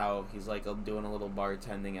how he's like doing a little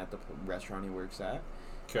bartending at the restaurant he works at.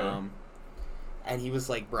 Okay. And he was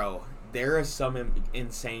like, bro, there are some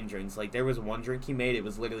insane drinks. Like, there was one drink he made, it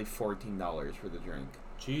was literally $14 for the drink.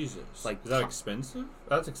 Jesus. Like, is that expensive?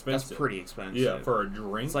 That's expensive. That's pretty expensive. Yeah, for a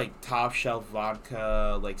drink? It's like top shelf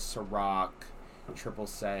vodka, like Ciroc, triple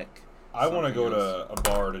sec. I want to go to a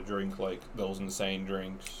bar to drink, like, those insane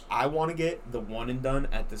drinks. I want to get the one and done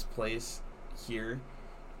at this place here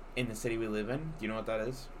in the city we live in. Do you know what that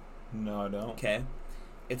is? No, I don't. Okay.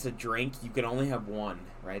 It's a drink. You can only have one,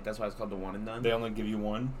 right? That's why it's called the one and done. They only give you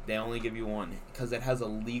one? They only give you one because it has a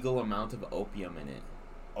legal amount of opium in it.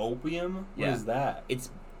 Opium? Yeah. What is that?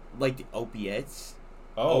 It's like the opiates.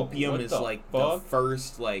 Oh, opium is like the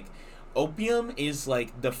first, like, opium is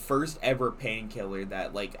like the first ever painkiller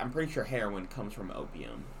that, like, I'm pretty sure heroin comes from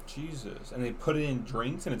opium. Jesus. And they put it in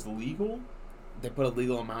drinks and it's legal? They put a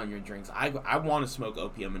legal amount in your drinks. I want to smoke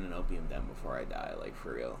opium in an opium den before I die, like,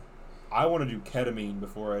 for real. I want to do ketamine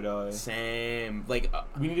before I die. Same. Like,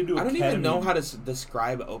 we need to do I don't even know how to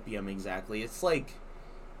describe opium exactly. It's like,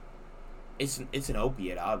 it's an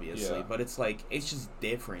opiate, obviously, but it's like, it's just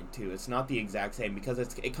different, too. It's not the exact same because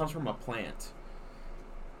it comes from a plant.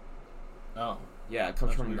 Oh. Yeah, it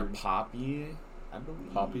comes from the poppy, I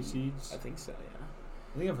believe. Poppy seeds? I think so, yeah.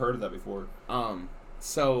 I think I've heard of that before.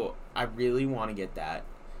 So I really want to get that.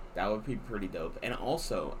 That would be pretty dope. And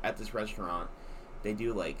also, at this restaurant, they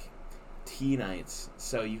do, like, tea nights.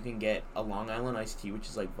 So you can get a Long Island iced tea, which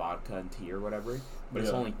is, like, vodka and tea or whatever. But it's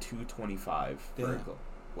only $2.25 for,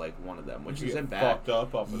 like, one of them, which isn't bad. Fucked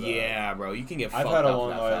up off of that. Yeah, bro. You can get fucked up I've had that a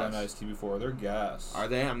Long Island fast. iced tea before. They're gas. Are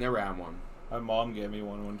they? I've never had one. My mom gave me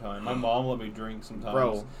one time. My mom let me drink sometimes.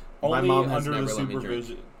 Bro, only my mom has under never the let me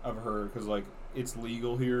supervision of her, because, like, it's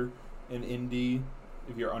legal here in Indy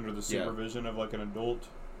if you're under the supervision of, like, an adult.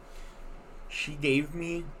 She gave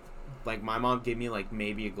me, like, my mom gave me, like,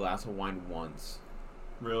 maybe a glass of wine once.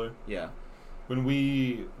 Really? Yeah. When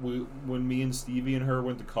when me and Stevie and her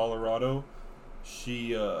went to Colorado,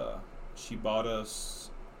 she bought us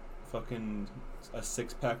fucking a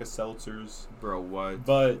 6-pack of seltzers. Bro, what?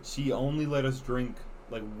 But she only let us drink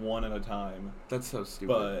like one at a time. That's so stupid.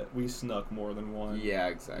 But we snuck more than one. Yeah,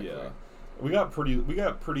 exactly. Yeah. We got pretty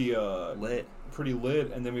lit. Pretty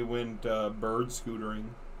lit, and then we went bird scootering.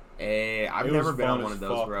 Hey, I've never been on one of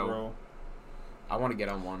those, bro. I want to get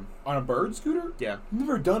on one. On a bird scooter? Yeah. You've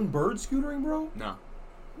never done bird scootering, bro? No.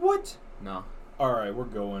 What? No. All right, we're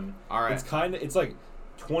going. All right. It's like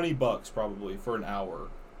 $20 probably for an hour.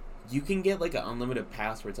 You can get like an unlimited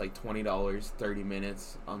pass where it's like $20, 30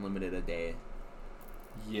 minutes, unlimited a day.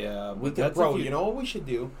 Yeah, but bro, you know what we should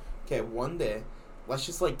do? Okay, one day, let's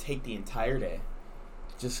just like take the entire day,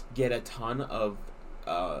 just get a ton of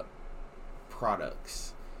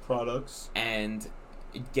products, and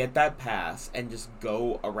get that pass and just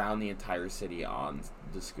go around the entire city on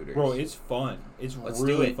the scooters. Bro, it's fun. It's Let's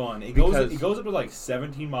really fun. It goes up to like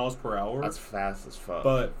 17 miles per hour. That's fast as fuck.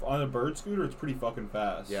 But on a bird scooter, it's pretty fucking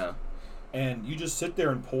fast. Yeah. And you just sit there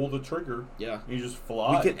and pull the trigger. Yeah. And you just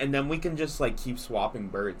fly. And then we can just like keep swapping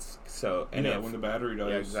birds. So when the battery dies.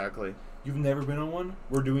 Yeah, exactly. You've never been on one?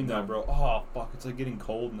 We're doing that, bro. Oh fuck! It's like getting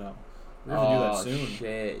cold now. We're gonna do that soon.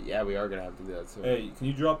 Shit! Yeah, we are gonna have to do that soon. Hey, can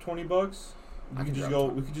you drop $20? We could just go.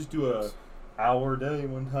 We could just do a hour a day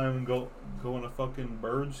one time and go on a fucking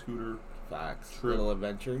bird scooter. Facts. True. Little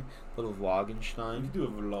adventure. Little vlogenstein. We could do a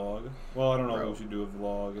vlog. Well, I don't know if we should do a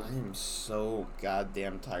vlog. I am so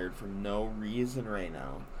goddamn tired for no reason right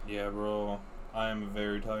now. Yeah, bro. I am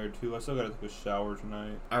very tired, too. I still gotta take a shower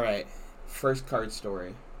tonight. Alright. First card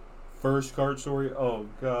story. First card story? Oh,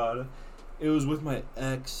 God. It was with my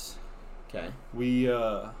ex. Okay. We,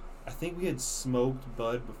 I think we had smoked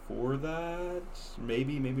bud before that.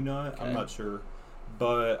 Maybe, maybe not. Okay. I'm not sure.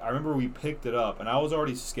 But I remember we picked it up, and I was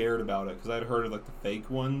already scared about it, because I'd heard of, like, the fake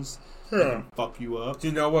ones. Yeah. Fuck you up. Do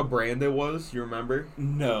you know what brand it was? You remember?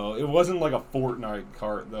 No, it wasn't like a Fortnite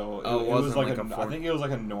cart, though. Oh, it wasn't like a I think it was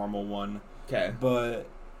like a normal one. Okay. But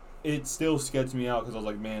it still sketched me out, because I was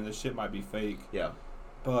like, man, this shit might be fake. Yeah.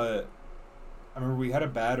 But I remember we had a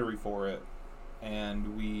battery for it,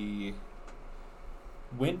 and we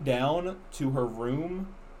went down to her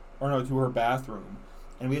room, or no, to her bathroom,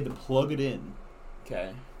 and we had to plug it in.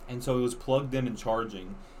 Okay. And so it was plugged in and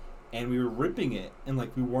charging, and we were ripping it, and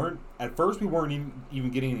like at first we weren't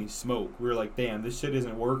even getting any smoke. We were like, damn, this shit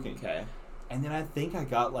isn't working. Okay. And then I think I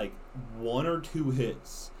got like 1 or 2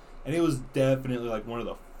 hits, and it was definitely like one of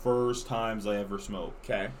the first times I ever smoked.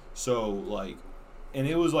 Okay. So like, and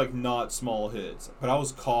it was like not small hits, but I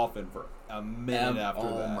was coughing for a minute after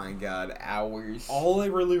that. Oh my god, hours. All I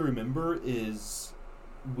really remember is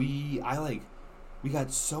we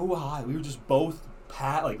got so high. We were just both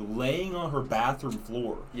laying on her bathroom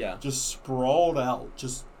floor. Yeah. Just sprawled out,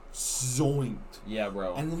 just zoinked. Yeah,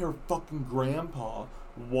 bro. And then her fucking grandpa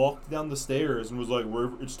walked down the stairs and was like,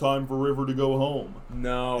 it's time for River to go home.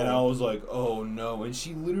 No. And I was like, oh no. And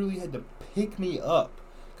she literally had to pick me up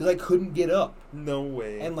because I couldn't get up. No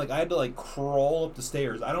way. And like I had to like crawl up the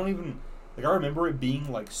stairs. I remember it being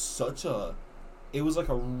like it was like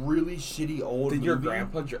a really shitty old movie.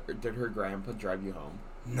 Did her grandpa drive you home?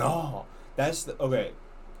 No. Okay,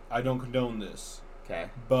 I don't condone this. Okay.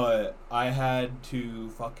 But I had to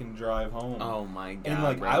fucking drive home. Oh my god. And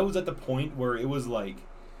like bro. I was at the point where it was like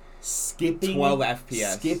skipping 12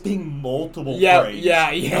 FPS. Skipping multiple frames.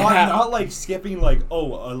 Yeah. Not like skipping like,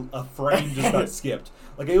 a frame just got skipped.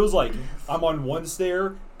 Like it was like I'm on one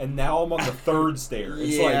stair and now I'm on the third stair.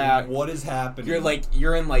 It's like what is happening?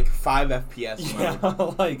 You're in like 5 FPS mode.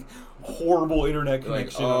 Yeah, like horrible internet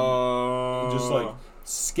connection. Like, just like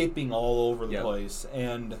skipping all over the place,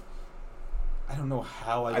 and I don't know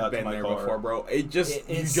how I got to my car. I've been there before, bro. You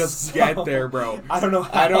just get there, bro. I don't know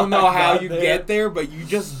how you get there, but you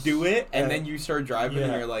just do it, and then you start driving,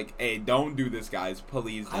 and Yeah. you're like, "Hey, don't do this, guys.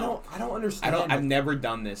 Please don't." I don't understand. I've never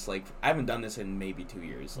done this. Like, I haven't done this in maybe 2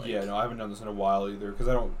 years. Like, yeah, no, I haven't done this in a while either, because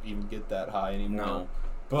I don't even get that high anymore. No.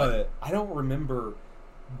 But I don't remember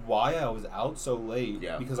why I was out so late.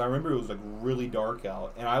 Yeah. Because I remember it was like really dark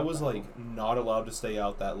out, and I was like not allowed to stay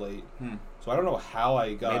out that late. So I don't know how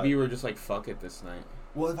I got. Maybe you were just like, "Fuck it this night."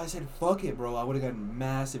 Well, if I said fuck it, bro, I would have gotten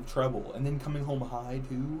massive trouble, and then coming home high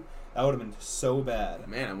too. That would have been so bad.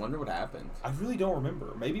 Man, I wonder what happened. I really don't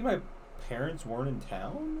remember. Maybe my parents weren't in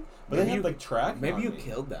town, but Maybe they had like track. Maybe you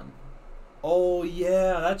killed them. Oh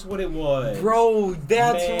yeah, that's what it was. Bro,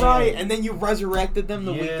 that's Man. right. And then you resurrected them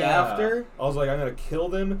the week after. I was like, I'm gonna kill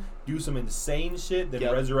them, do some insane shit, then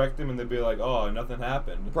resurrect them, and they'd be like, oh, nothing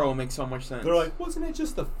happened. Bro, it makes so much sense. They're like, wasn't it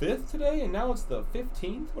just the 5th today, and now it's the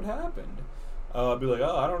 15th? What happened? I'd be like,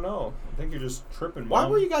 oh, I don't know. I think you're just tripping, Mom. Why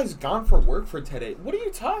were you guys gone for work for today? What are you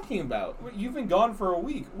talking about? You've been gone for a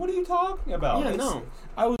week. What are you talking about? Yeah, no.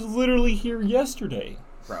 I was literally here yesterday.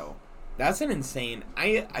 Bro, that's an insane...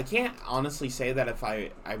 I can't honestly say that if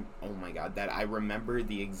I oh my god, that I remember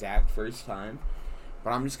the exact first time,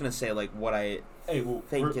 but I'm just going to say, like, what I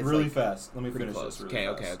think is, really like, fast. Let me finish close. this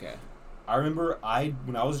really fast. Okay. I remember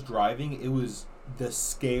when I was driving, it was the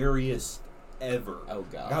scariest ever. Oh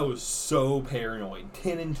god. I was so paranoid.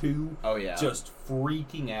 10 and 2. Oh yeah. Just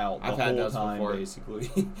freaking out the I've had whole those time before.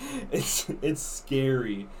 basically. It's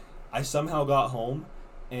scary. I somehow got home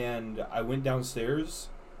and I went downstairs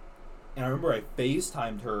and I remember I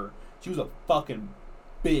FaceTimed her. She was a fucking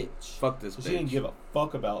bitch. Fuck this bitch. She didn't give a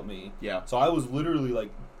fuck about me. Yeah. So I was literally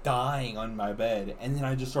like dying on my bed and then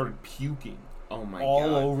I just started puking. Oh my all god.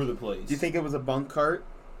 All over the place. Do you think it was a bunk cart?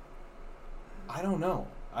 I don't know.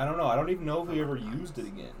 I don't even know if we ever used it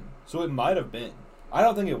again. So it might have been. I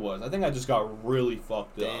don't think it was. I think I just got really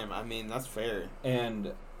fucked up. Damn, I mean, that's fair.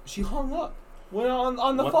 And she hung up. Went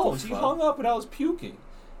on the What phone. the She fuck? hung up and I was puking.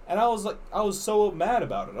 And I was so mad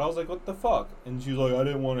about it. I was like, what the fuck? And she was like, I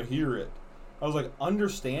didn't want to hear it. I was like,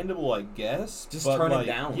 understandable, I guess. Just but turn like,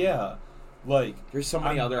 it down. Yeah. Like, There's so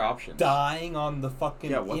many I'm other options. dying on the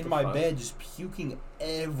fucking, Yeah, what in the my fuck? bed, just puking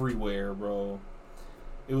everywhere, bro.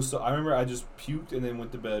 It was so, I remember I just puked and then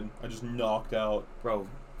went to bed. I just knocked out. Bro,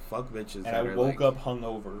 fuck bitches. And that I are woke like, up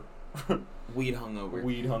hungover. Weed hungover.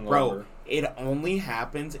 Weed hungover. Bro, it only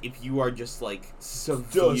happens if you are just, like,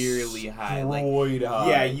 severely high. Like, high.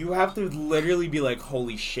 Yeah, you have to literally be like,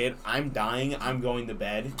 holy shit, I'm dying, I'm going to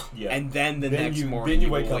bed. Yeah. And then next morning you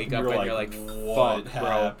wake up and you're like, what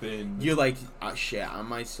happened? Bro. You're like, oh, shit, I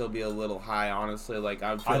might still be a little high, honestly. Like,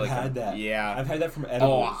 I've had that. Yeah. I've had that from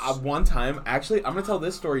edibles. One time, actually, I'm going to tell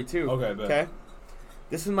this story, too. Okay.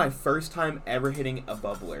 This is my first time ever hitting a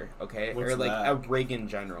bubbler, okay? What's or, like, that? a rig in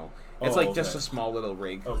general. It's like just a small little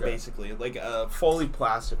rig, basically. Like a fully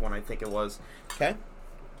plastic one, I think it was. Okay?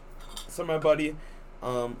 So my buddy,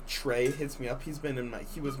 Trey, hits me up. He was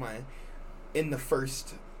in the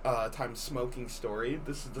first time smoking story.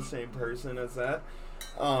 This is the same person as that.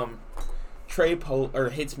 Trey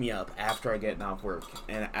hits me up after I get off work.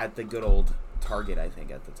 And at the good old Target, I think,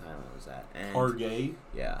 at the time I was at. And Target?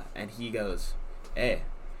 Yeah. And he goes, hey,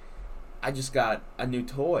 I just got a new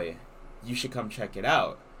toy. You should come check it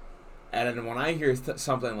out. And then when I hear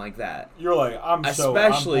something like that, you're like,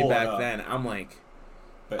 especially back then, I'm like,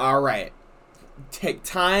 all right, take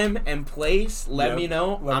time and place. Let me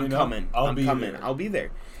know. I'm coming. I'm coming. I'll be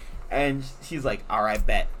there. And he's like, all right,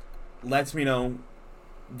 bet. Lets me know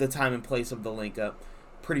the time and place of the link up.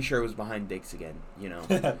 Pretty sure it was behind Dick's again.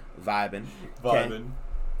 Vibing.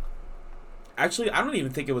 Actually, I don't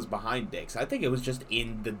even think it was behind Dick's. I think it was just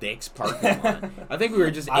in the Dick's parking lot. I think we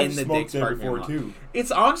were just in the Dick's parking lot. Too.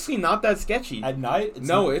 It's honestly not that sketchy. At night?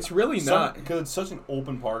 It's really not. Because it's such an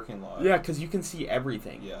open parking lot. Yeah, because you can see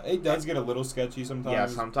everything. Yeah, it does get a little sketchy sometimes. Yeah,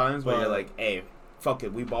 sometimes, but you're like, hey, fuck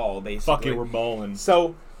it, we ball, basically. Fuck it, we're balling.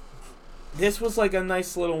 So, this was like a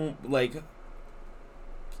nice little, like,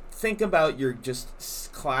 think about your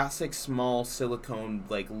just classic small silicone,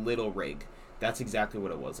 like, little rig. That's exactly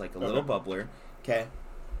what it was, like a little bubbler. Okay.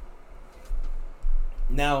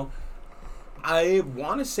 Now, I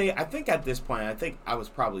want to say, I think at this point, I was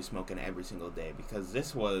probably smoking every single day because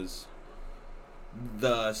this was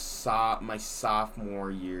my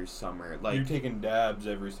sophomore year summer. Like, you're taking dabs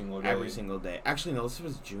every single day. Every single day. Actually, no, this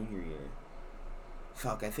was junior year.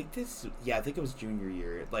 Fuck, I think it was junior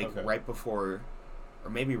year. Like, right before, or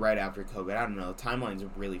maybe right after COVID. I don't know. Timelines are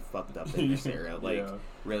really fucked up in this area. Like,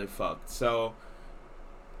 really fucked. So,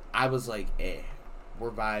 I was like, we're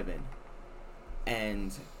vibing.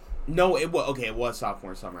 And, no, it was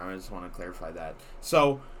sophomore summer. I just want to clarify that.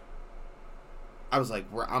 So, I was like,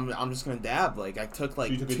 I'm just going to dab. Like, I took,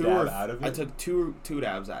 like, so two out of it? I took two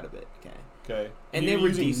dabs out of it. Okay. And they were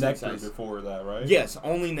decent nectars size. Before that, right? Yes,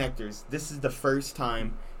 only nectars. This is the first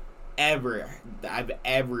time I've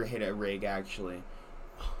ever hit a rig, actually.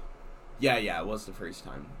 Yeah, it was the first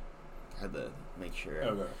time. I had to make sure.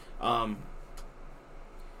 Okay.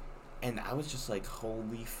 And I was just like,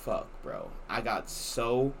 holy fuck, bro. I got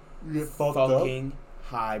so fucking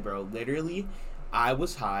high, bro. Literally, I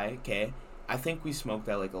was high, okay? I think we smoked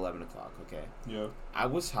at like 11 o'clock, okay? Yeah. I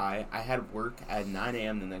was high. I had work at 9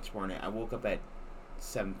 a.m. the next morning. I woke up at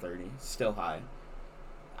 7:30, still high.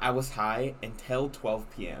 I was high until 12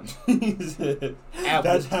 p.m.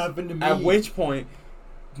 That's happened to me. At which point,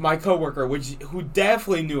 my coworker, who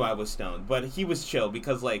definitely knew I was stoned, but he was chill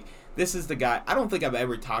because, like, this is the guy. I don't think I've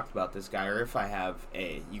ever talked about this guy, or if I have,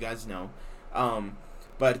 you guys know.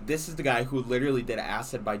 But this is the guy who literally did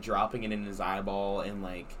acid by dropping it in his eyeball and,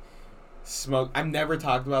 like, smoke. I've never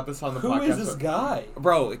talked about this on the podcast. Who is this guy?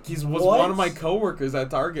 Bro, he was one of my coworkers at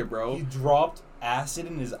Target, bro. He dropped acid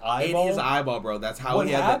in his eyeball? In his eyeball, bro. That's how what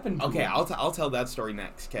happened to Okay, him? I'll tell that story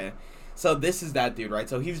next, okay? So this is that dude, right?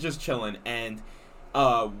 So he's just chilling, and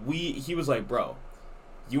he was like, bro,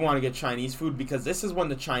 you want to get Chinese food? Because this is when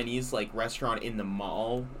the Chinese, like, restaurant in the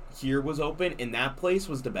mall here was open, and that place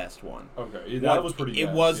was the best one. Okay, that was pretty It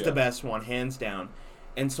was the best one, hands down.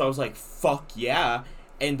 And so I was like, fuck yeah.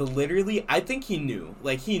 And literally, I think he knew.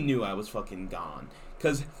 Like, he knew I was fucking gone.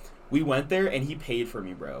 Because we went there, and he paid for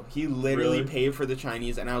me, bro. He literally paid for the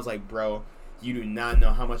Chinese, and I was like, bro, you do not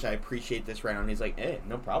know how much I appreciate this right now. And he's like, hey,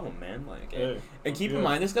 no problem, man. Like, hey. And keep in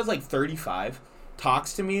mind, this guy's like 35.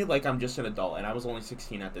 Talks to me like I'm just an adult, and I was only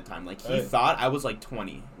 16 at the time. Like, he thought I was like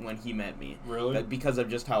 20 when he met me. Really? Because of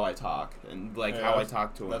just how I talk and like how I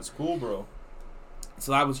talk to him. That's cool, bro.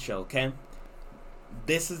 So that was chill, okay?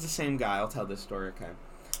 This is the same guy. I'll tell this story, okay?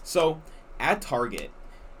 So at Target,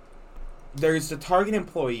 there's the Target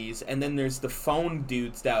employees, and then there's the phone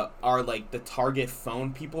dudes that are like the Target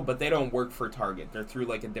phone people, but they don't work for Target. They're through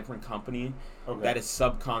like a different company that is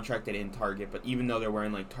subcontracted in Target, but even though they're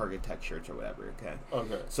wearing like Target tech shirts or whatever, okay?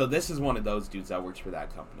 Okay. So this is one of those dudes that works for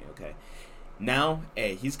that company, okay? Now,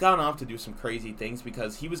 he's gone off to do some crazy things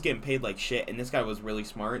because he was getting paid like shit, and this guy was really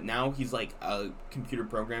smart. Now he's like a computer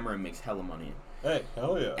programmer and makes hella money. Hey,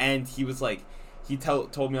 hell yeah. And he was like, he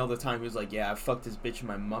told me all the time. He was like, yeah, I fucked this bitch in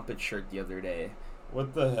my Muppet shirt the other day.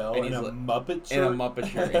 What the hell? In a Muppet shirt? In a Muppet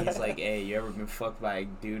shirt. And he's like, hey, you ever been fucked by a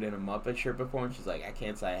dude in a Muppet shirt before? And she's like, I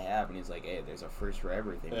can't say I have. And he's like, hey, there's a first for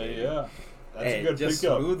everything. Hey, yeah. That's a good just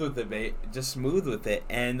pickup. Smooth with it, babe. Just smooth with it.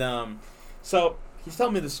 And so he's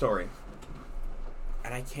telling me the story.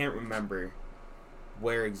 And I can't remember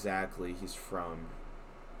where exactly he's from.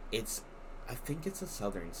 I think it's a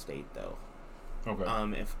southern state, though. Okay.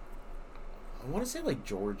 If I want to say like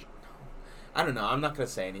Georgia. I don't know. I'm not going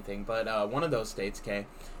to say anything, but one of those states, okay?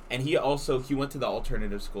 And he went to the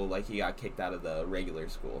alternative school, like he got kicked out of the regular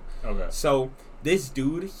school. Okay. So this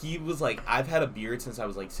dude, he was like, I've had a beard since I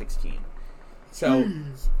was like 16. So,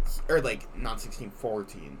 or like, not 16,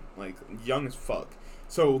 14. Like, young as fuck.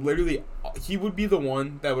 So literally, he would be the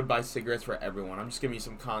one that would buy cigarettes for everyone. I'm just giving you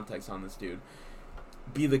some context on this dude.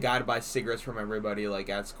 Be the guy to buy cigarettes from everybody, like,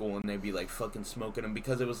 at school, and they'd be like fucking smoking them,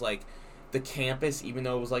 because it was like, the campus, even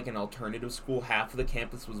though it was like an alternative school, half of the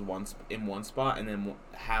campus was in one spot and then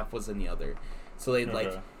half was in the other. So they'd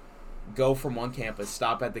like go from one campus,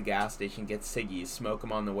 stop at the gas station, get ciggies, smoke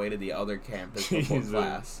them on the way to the other campus before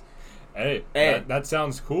class. Hey, that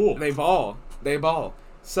sounds cool. They ball.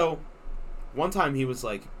 So one time he was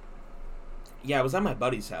like, yeah, I was at my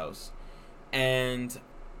buddy's house, and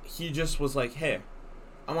he just was like, hey,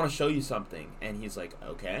 I want to show you something. And he's like,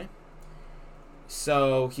 okay.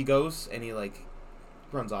 So he goes and he like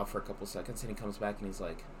runs off for a couple seconds, and he comes back and he's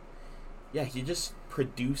like, yeah, he just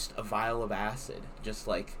produced a vial of acid just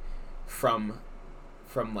like from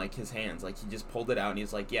like his hands. Like, he just pulled it out and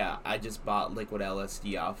he's like, yeah, I just bought liquid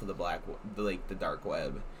LSD off of the dark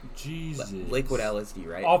web. Jesus. Liquid LSD,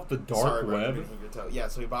 right? Off the dark web? Yeah,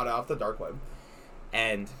 so he bought it off the dark web.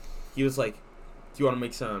 And he was like, do you want to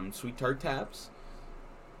make some sweet tart tabs?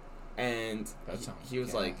 And he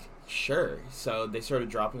was like, sure. So they started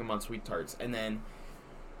dropping him on sweet tarts, and then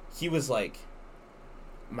he was like,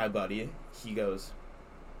 my buddy, he goes,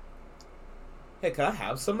 hey, could I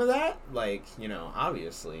have some of that? Like,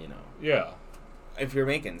 obviously, yeah, if you're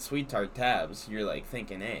making sweet tart tabs, you're like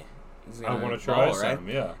thinking, hey, I want to try some, right?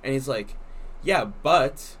 Yeah. And he's like, yeah,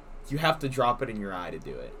 but you have to drop it in your eye to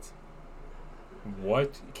do it.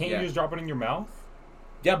 What? Can't you just drop it in your mouth?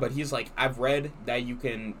 Yeah, but he's like, I've read that you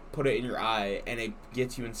can put it in your eye and it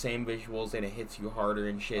gets you insane visuals and it hits you harder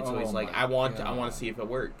and shit. So he's like, I want to see if it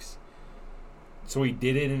works. So he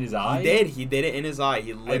did it in his eye? He did it in his eye.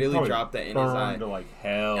 He literally dropped it in his eye. To like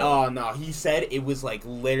hell. Oh no, he said it was like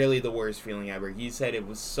literally the worst feeling ever. He said it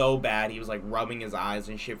was so bad. He was like rubbing his eyes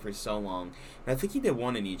and shit for so long. And I think he did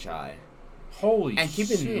one in each eye. Holy shit. And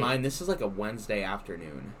keep in mind, this is like a Wednesday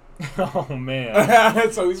afternoon. Oh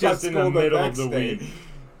man. So he's just in the middle of the week.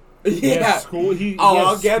 Yeah. School.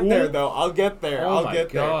 I'll get there though. I'll get there. Oh I'll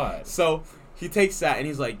get God. there. So he takes that and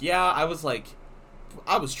he's like, yeah, I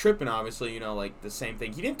was tripping, obviously, like the same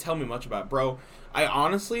thing. He didn't tell me much about it. Bro,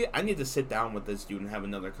 I need to sit down with this dude and have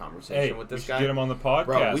another conversation with this guy. Get him on the podcast,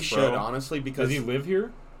 bro. We should, honestly, because... Does he live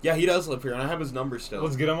here? Yeah, he does live here, and I have his number still.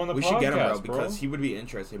 Let's get him on the podcast, We should get him, bro, because he would be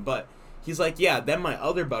interesting. But he's like, yeah, then my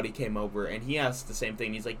other buddy came over, and he asked the same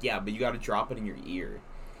thing. He's like, yeah, but you got to drop it in your ear.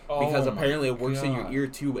 Because apparently it works in your ear,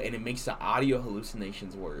 too, and it makes the audio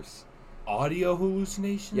hallucinations worse. Audio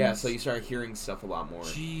hallucinations? Yeah, so you start hearing stuff a lot more.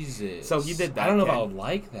 Jesus. So he did that. I don't know if I would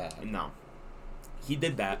like that. No. He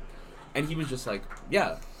did that, and he was just like,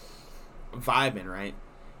 yeah, vibing, right?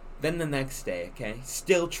 Then the next day, okay,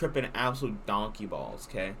 still tripping absolute donkey balls,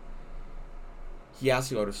 okay? He has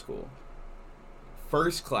to go to school.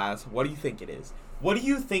 First class, what do you think it is? What do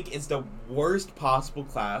you think is the worst possible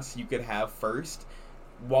class you could have first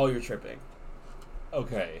while you're tripping?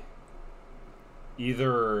 Okay.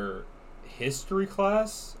 Either history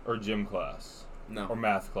class or gym class? No. Or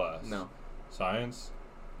math class? No. Science?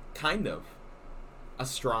 Kind of.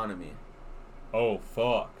 Astronomy. Oh,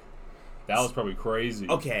 fuck. That was probably crazy.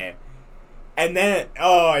 Okay. And then,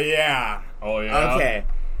 oh, yeah. Oh, yeah? Okay.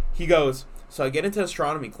 He goes, so I get into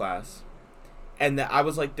astronomy class, and I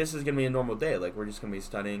was like, this is going to be a normal day. Like, we're just going to be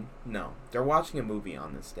studying. No. They're watching a movie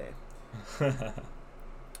on this day.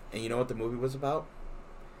 And you know what the movie was about?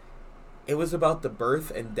 It was about the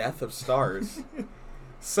birth and death of stars.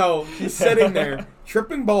 So he's sitting there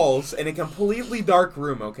tripping balls in a completely dark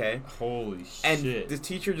room, okay? Holy shit. And the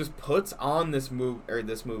teacher just puts on this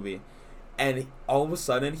movie, and all of a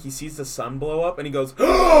sudden he sees the sun blow up and he goes,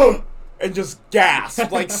 and just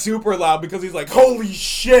gasps like super loud because he's like, holy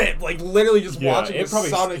shit, like literally just watching the sun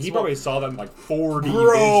explode. He probably saw that in like 4D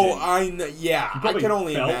Bro, vision. I can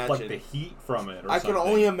only imagine. Like the heat from it or I something. can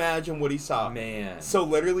only imagine what he saw. Man. So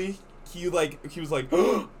literally he was like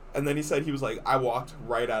And then he said he was like, I walked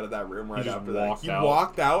right out of that room right after that. He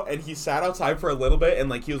walked out and he sat outside for a little bit and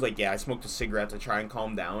like he was like, yeah, I smoked a cigarette to try and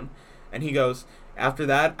calm down. And he goes, after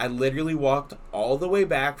that, I literally walked all the way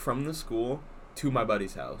back from the school to my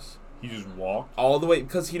buddy's house. He just walked? All the way,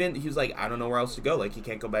 because he was like, I don't know where else to go. Like, he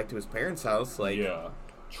can't go back to his parents' house. Like, yeah,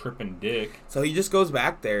 tripping dick. So he just goes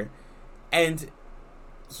back there. And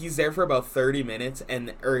he's there for about 30 minutes.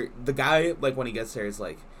 Or the guy, like, when he gets there is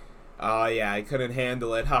like, oh, yeah, I couldn't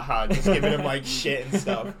handle it. Haha, just giving him, like, shit and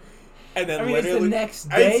stuff. And then literally... It's the next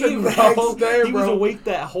day, bro. He was awake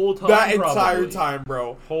that whole time, that entire time,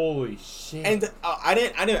 bro. Holy shit. And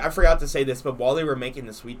I forgot to say this, but while they were making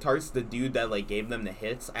the sweet tarts, the dude that, like, gave them the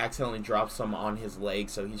hits accidentally dropped some on his leg,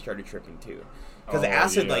 so he started tripping, too. Because the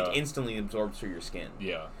acid, like, instantly absorbs through your skin.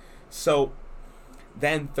 Yeah. So,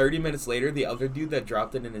 then 30 minutes later, the other dude that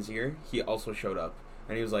dropped it in his ear, he also showed up.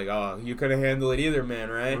 And he was like, oh, you couldn't handle it either, man,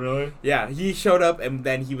 right? Really? Yeah, he showed up, and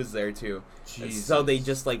then he was there, too. Jesus. So they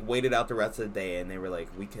just, like, waited out the rest of the day, and they were like,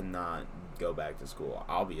 we cannot go back to school.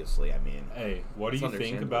 Obviously, I mean. Hey, what do you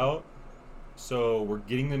think about... So, we're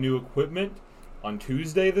getting the new equipment on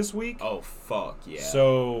Tuesday this week. Oh, fuck, yeah.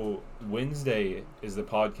 So, Wednesday is the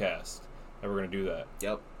podcast that we're going to do that.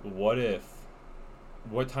 Yep.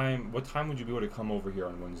 What time would you be able to come over here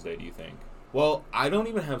on Wednesday, do you think? Well, I don't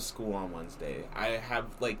even have school on Wednesday. I have,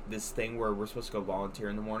 like, this thing where we're supposed to go volunteer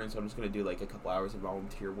in the morning, so I'm just going to do, like, a couple hours of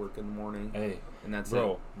volunteer work in the morning. Hey. And that's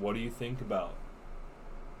bro, what do you think about...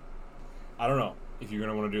 I don't know if you're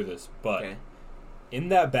going to want to do this, but in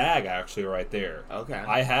that bag, actually, right there,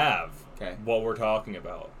 I have what we're talking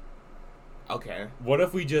about. Okay. What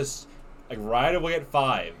if we just, like, right away at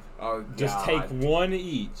 5, just take one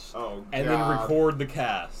each, and then record the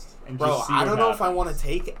cast? And bro, just see I don't know happens. if I want to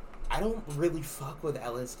take it. I don't really fuck with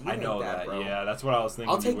LSD. I know like that, bro. Yeah, that's what I was thinking.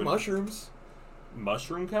 I'll take mushrooms.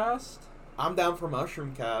 Mushroom cast? I'm down for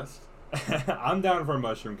mushroom cast. I'm down for a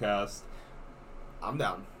mushroom cast. I'm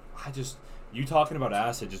down. You talking about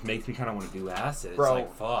acid just makes me kind of want to do acid. Bro, it's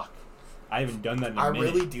like, fuck. I haven't done that in a minute. I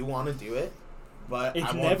really do want to do it, but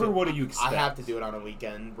it's never what you expect. I have to do it on a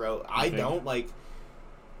weekend, bro. I don't, like...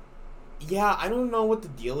 Yeah, I don't know what the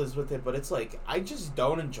deal is with it, but it's like, I just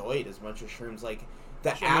don't enjoy it as much as shrooms. Like...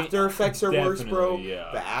 The after effects are worse, bro. Yeah.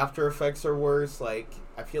 The after effects are worse. Like,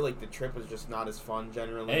 I feel like the trip is just not as fun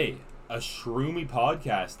generally. Hey, a shroomy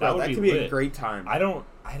podcast. That could be a great time. I don't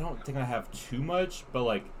think I have too much, but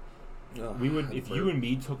like, we would if you and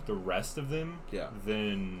me took the rest of them. Yeah.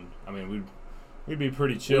 Then I mean we'd be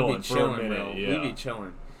pretty chilling for a minute. Bro. Yeah. We'd be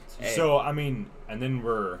chilling. Hey. So I mean, and then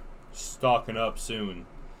we're stocking up soon.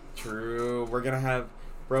 True. We're gonna have.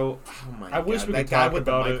 Bro, oh my God. I wish we that could guy talk with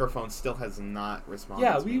about the microphone still has not responded.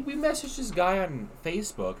 Yeah, we messaged this guy on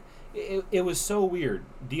Facebook. It was so weird.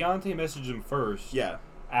 Deontay messaged him first. Yeah.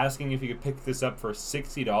 Asking if he could pick this up for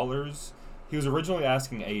 $60. He was originally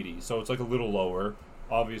asking $80, so it's like a little lower.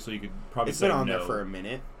 Obviously, you could probably say no. It's been on there for a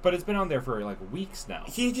minute. But it's been on there for like weeks now.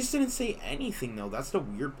 He just didn't say anything, though. That's the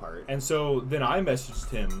weird part. And so then I messaged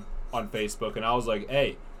him on Facebook, and I was like,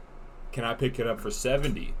 hey, can I pick it up for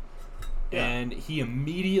 $70? Yeah. And he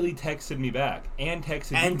immediately texted me back and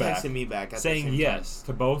texted me back saying yes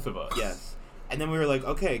to both of us. Yes. And then we were like,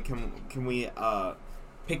 okay, can we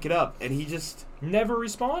pick it up? And he just never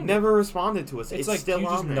responded to us. It's like, still do you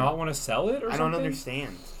just not want to sell it or something? I don't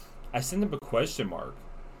understand. I sent him a question mark.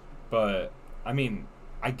 But, I mean,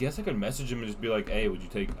 I guess I could message him and just be like, hey, would you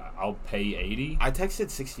take, I'll pay $80? I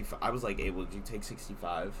texted 65. I was like, hey, would you take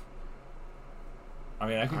 65? I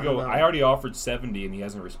mean, I could go. I already offered 70 and he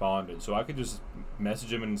hasn't responded, so I could just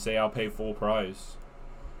message him and say I'll pay full price.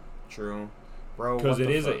 True, bro. Because it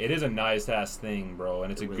is a nice ass thing, bro,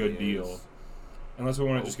 and it's a good deal. Unless we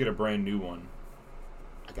want to just get a brand new one.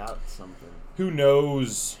 I got something. Who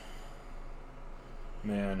knows,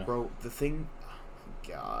 man? Bro, the thing. Oh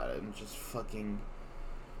God, I'm just fucking.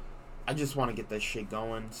 I just want to get this shit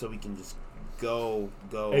going so we can just. Go.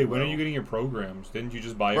 Hey, when are you getting your programs? Didn't you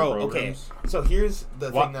just buy your programs? Okay. So here's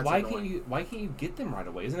the thing that's annoying. Why can't you get them right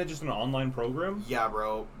away? Isn't it just an online program? Yeah,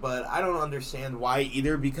 bro. But I don't understand why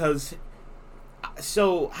either because...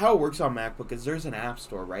 So, how it works on MacBook is there's an app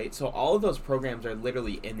store, right? So, all of those programs are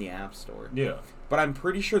literally in the app store. Yeah. But I'm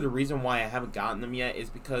pretty sure the reason why I haven't gotten them yet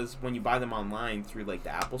is because when you buy them online through, like,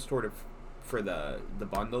 the Apple Store for the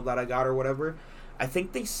bundle that I got or whatever, I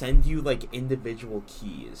think they send you, like, individual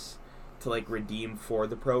keys to like redeem for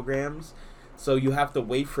the programs, so you have to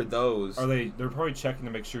wait for those. They're probably checking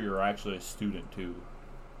to make sure you're actually a student too.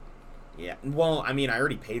 Yeah, well, I mean, I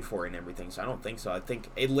already paid for it and everything, so I don't think so. I think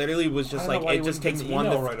it literally was just like it just takes one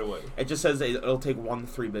to right away. It just says it'll take 1 to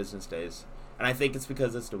 3 business days, and I think it's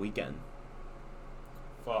because it's the weekend.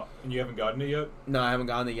 Fuck. And you haven't gotten it yet? No, I haven't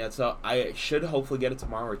gotten it yet, so I should hopefully get it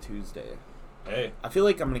tomorrow or Tuesday. Hey. I feel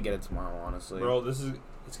like I'm going to get it tomorrow, honestly. Bro, it's going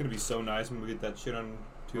to be so nice when we get that shit on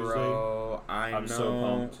Tuesday. Bro, I'm so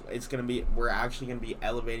pumped. It's going to be, we're actually going to be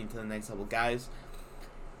elevating to the next level. Guys,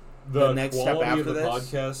 the next step after this,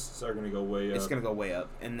 podcasts are going to go way up. It's going to go way up.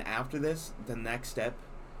 And after this, the next step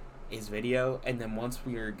is video. And then once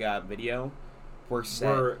we got video, we're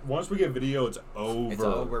set. Once we get video, it's over. It's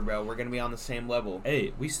over, bro. We're going to be on the same level.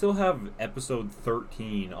 Hey, we still have episode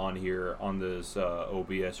 13 on here on this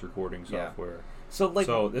OBS recording software. Yeah.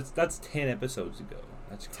 So that's 10 episodes ago.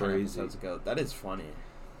 That's crazy. 10 episodes ago. That is funny.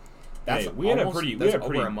 That's we had a pretty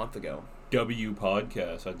over a month ago. W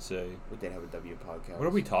podcast, I'd say. We did have a W podcast. What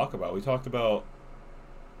did we talk about? We talked about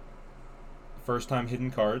first time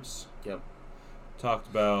hidden carts. Yep. Talked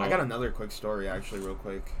about. I got another quick story, actually, real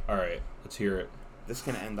quick. All right, let's hear it. This is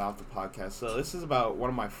gonna end off the podcast. So this is about one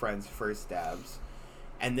of my friend's first dabs,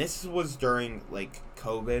 and this was during like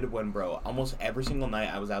COVID when, bro, almost every single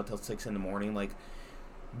night I was out till 6 a.m. Like,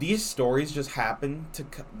 these stories just happen to,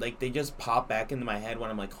 like, they just pop back into my head when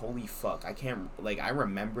I'm like, holy fuck, I can't, like, I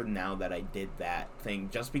remember now that I did that thing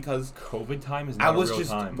just because COVID time is not real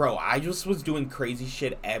time. Bro, I just was doing crazy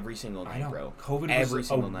shit every single night, bro. COVID was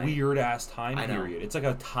a weird-ass time period. It's like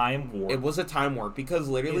a time warp. It was a time warp because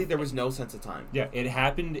literally there was no sense of time. Yeah, it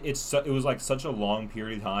happened, it was like such a long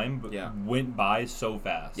period of time, but went by so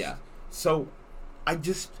fast. Yeah. So, I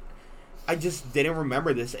just didn't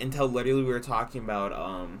remember this until literally we were talking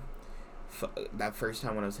about that first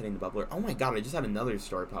time when I was hitting the bubbler. Oh my god, I just had another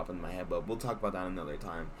story pop into my head, but we'll talk about that another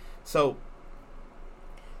time. So,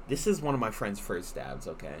 this is one of my friend's first dabs,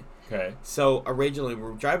 okay? Okay. So, originally, we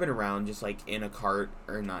were driving around just like in a car,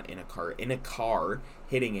 hitting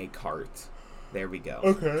a cart. There we go.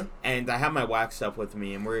 Okay. And I had my wax stuff with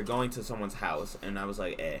me, and we were going to someone's house, and I was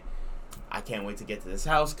like, I can't wait to get to this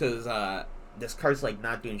house, because, this cart's, like,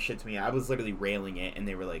 not doing shit to me. I was literally railing it, and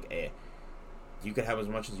they were like, you could have as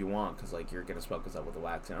much as you want, because, like, you're going to smoke us up with the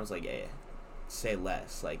wax. And I was like, say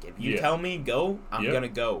less. Like, if you tell me go, I'm going to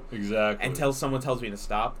go. Exactly. Until someone tells me to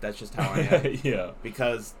stop, that's just how I am. Yeah.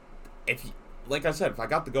 Because, like I said, if I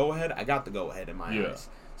got the go-ahead, I got the go-ahead in my eyes.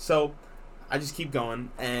 So, I just keep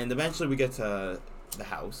going, and eventually we get to the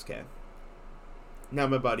house, okay? Now,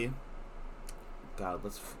 my buddy, God,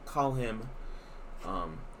 let's call him,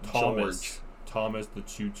 George. Thomas the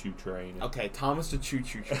Choo-Choo Train. Okay, Thomas the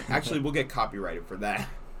Choo-Choo Train. Actually, we'll get copyrighted for that.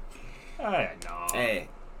 I know. Hey,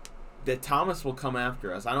 the Thomas will come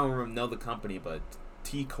after us. I don't know the company, but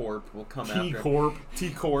T Corp will come after us.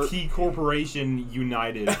 T Corp. T Corporation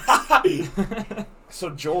United.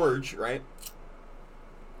 So George, right?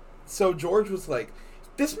 So George was like,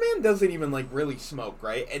 this man doesn't even, like, really smoke,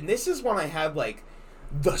 right? And this is when I had, like,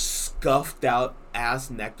 the scuffed out ass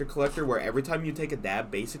nectar collector where every time you take a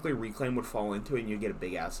dab, basically Reclaim would fall into it and you get a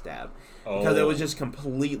big ass dab. Because it was just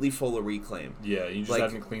completely full of Reclaim. Yeah, you just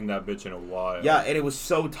haven't cleaned that bitch in a while. Yeah, and it was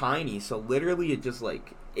so tiny, so literally it just,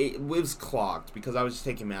 like, it was clogged because I was just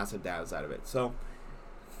taking massive dabs out of it. So,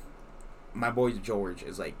 my boy George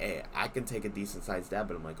is like, I can take a decent sized dab,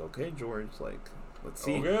 but I'm like, okay, George, like, let's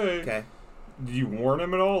see. Okay. Did you warn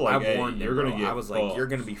him at all? Like, I warned him. You're gonna get I was fucked. Like, you're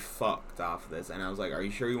gonna be fucked off this. And I was like, are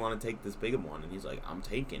you sure you want to take this big one? And he's like, I'm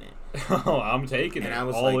taking it. I'm taking it. And I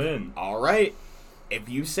was all like, in. All right, if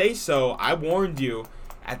you say so. I warned you.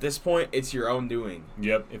 At this point, it's your own doing.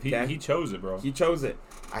 Yep. If he chose it, bro. He chose it.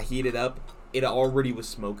 I heated up. It already was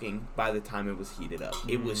smoking by the time it was heated up.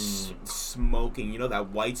 It was smoking. You know that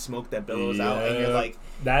white smoke that billows out, and you're like,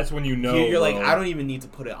 that's when you know. You're like, I don't even need to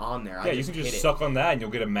put it on there. Yeah, you can just suck on that, and you'll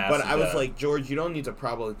get a massive. But I was like, George, you don't need to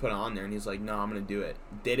probably put it on there, and he's like, no, I'm gonna do it.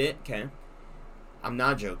 Did it? Okay. I'm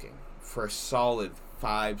not joking. For a solid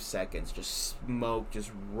 5 seconds, just smoke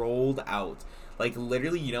just rolled out. Like,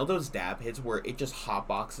 literally, you know those dab hits where it just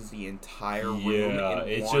hotboxes the entire room in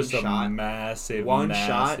it's one just shot? A massive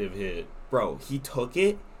hit. Bro, he took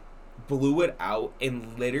it, blew it out,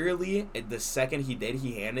 and literally, the second he did,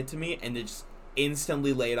 he handed it to me, and it just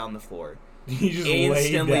instantly laid on the floor. He just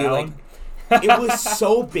laid down? Like, it was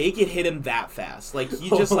so big, it hit him that fast. Like, he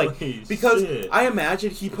just, like, because shit. I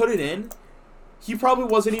imagine he put it in, he probably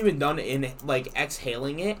wasn't even done in, like,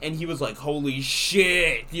 exhaling it, and he was like, holy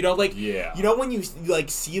shit, you know, like, yeah. You know when you, like,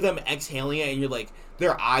 see them exhaling it, and you're like,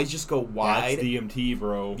 their eyes just go wide. That's DMT,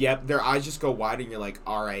 bro. Yep, their eyes just go wide, and you're like,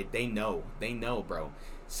 all right, they know, bro.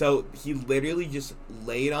 So he literally just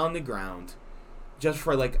laid on the ground, just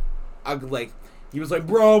for like, he was like,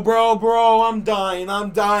 bro, I'm dying.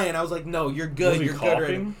 I was like, no, you're good. Was he you're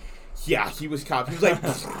coughing? Good. Yeah, he was coughing. He was like,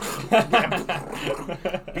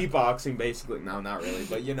 beatboxing, basically. No, not really,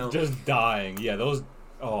 but you know, just dying. Yeah, those.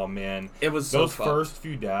 Oh, man. It was so Those first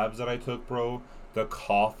few dabs that I took, bro, the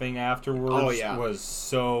coughing afterwards was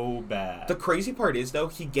so bad. The crazy part is, though,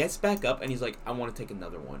 he gets back up and he's like, I want to take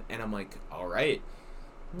another one. And I'm like, all right.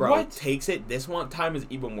 Bro, takes it. This one time is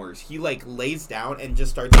even worse. He, like, lays down and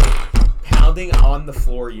just starts pounding on the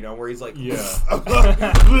floor, you know, where he's like,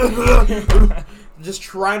 just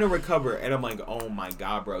trying to recover. And I'm like, oh, my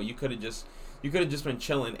God, bro. You could have just been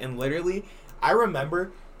chilling. And literally, I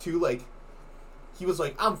remember, too, like, he was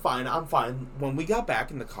like, I'm fine. When we got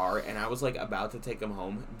back in the car and I was, like, about to take him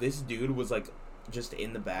home, this dude was, like, just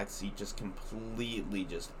in the back seat, just completely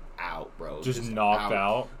just out, bro. Just knocked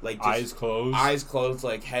out? Like, just eyes closed?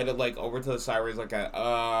 Like, headed, like, over to the side where he's, like, got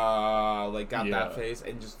that face,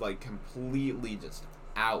 and just, like, completely just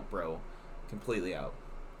out, bro. Completely out.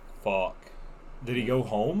 Fuck. Did he go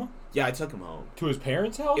home? Yeah, I took him home. To his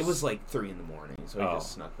parents' house? It was, like, 3 in the morning, so he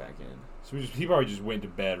just snuck back in. So he probably just went to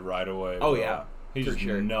bed right away, bro. Oh, yeah. He just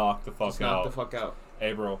knocked the fuck out. Knocked the fuck out.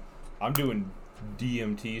 Hey, bro, I'm doing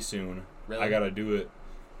DMT soon. Really? I gotta do it.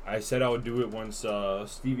 I said I would do it once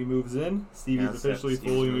Stevie moves in. Stevie's officially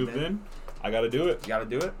fully moved in. I gotta do it. You gotta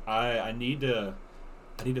do it? I need to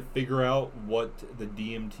figure out what the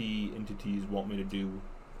DMT entities want me to do.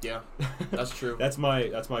 Yeah, that's true. That's my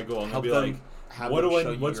goal. I'm gonna be like,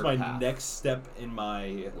 what's my next step in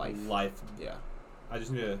my life? Yeah. I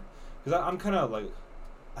just need to, because I'm kind of like,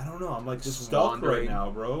 I don't know. I'm like just stuck wandering right now,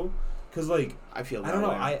 bro. Because like I feel I don't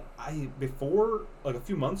know. I before, like, a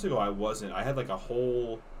few months ago I wasn't. I had like a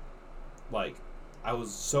whole, like, I was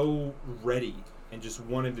so ready and just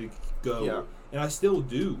wanted to go, and I still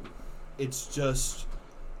do. It's just,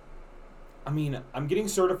 I mean, I'm getting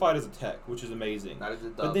certified as a tech, which is amazing. That is a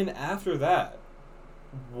dub. But then after that,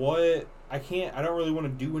 I don't really want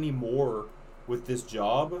to do any more with this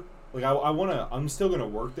job. Like, I'm still going to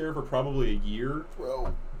work there for probably a year.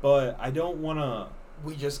 Bro. But I don't want to.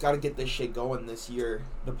 We just got to get this shit going this year.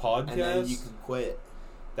 The podcast? And then you can quit.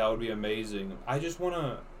 That would be amazing. I just want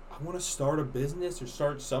to start a business or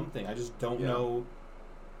start something. I just don't know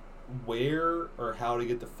where or how to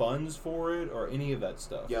get the funds for it or any of that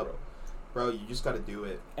stuff. Yep. Bro, you just got to do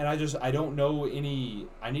it. And I don't know any.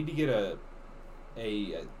 I need to get a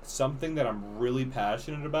something that I'm really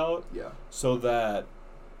passionate about. Yeah. So that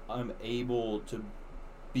I'm able to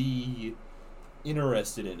be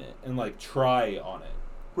interested in it and, like, try on it.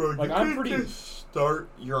 Bro, like, I'm pretty just start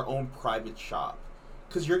your own private shop,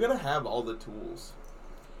 because you're gonna have all the tools.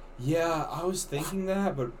 Yeah, I was thinking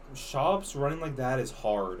that, but shops running like that is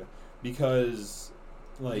hard because,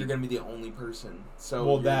 like, you're gonna be the only person.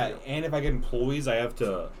 So well, and if I get employees,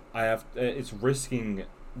 it's risking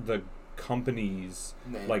the company's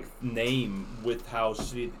name with how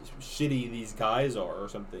shitty these guys are or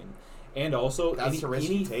something. And also, that's the risk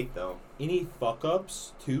you take, though. Any fuck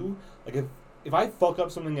ups too. Like, if I fuck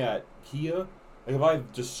up something at Kia, like, if I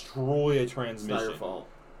destroy a transmission, it's not your fault.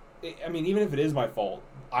 I mean, even if it is my fault,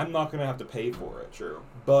 I'm not gonna have to pay for it. True.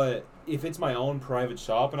 But if it's my own private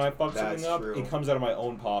shop and I fuck something up, it comes out of my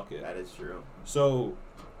own pocket. That is true. So,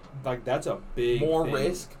 like, that's a big more thing.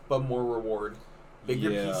 Risk, but more reward. Bigger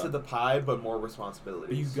piece of the pie, but more responsibilities.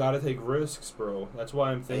 But you gotta take risks, bro. That's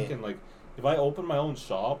why I'm thinking, like, if I open my own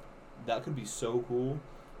shop, that could be so cool.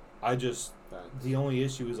 The only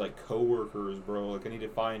issue is, like, coworkers, bro. Like, I need to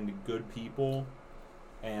find good people,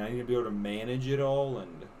 and I need to be able to manage it all,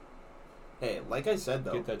 and hey, like I said,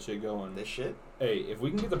 though, get that shit going. This shit. Hey, if we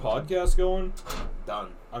can get the podcast going, done.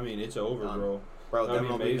 I mean, it's over, bro. Bro, then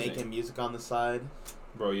we'll be making music on the side.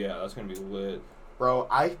 Bro, yeah, that's gonna be lit. Bro,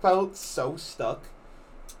 I felt so stuck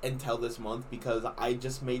until this month because I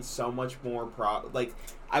just made so much more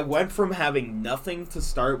I went from having nothing to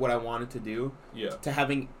start what I wanted to do to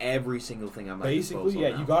having every single thing on my disposal. Basically,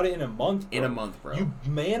 now. You got it in a month, bro. In a month, bro. You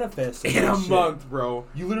manifested in a month, bro.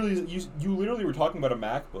 You literally were talking about a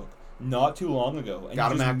MacBook not too long ago, and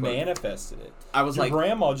you just manifested it. I was Your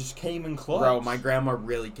grandma just came in clutch. Bro, my grandma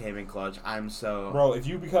really came in clutch. I'm so... Bro,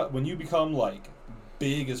 when you become, like,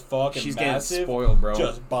 big as fuck and she's massive, getting spoiled, bro.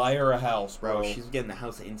 Just buy her a house, bro. She's getting the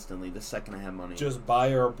house instantly the second I have money. Just buy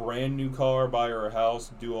her a brand new car, buy her a house,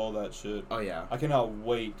 do all that shit. Oh, yeah. I cannot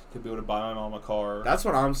wait to be able to buy my mom a car. That's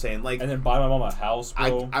what I'm saying. Like, and then buy my mom a house,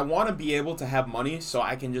 bro. I want to be able to have money so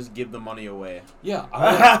I can just give the money away. Yeah.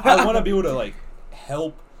 I want to be able to, like,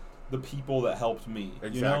 help the people that helped me.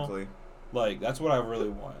 Exactly. You know? Like, that's what I really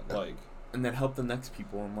want. Like, and then help the next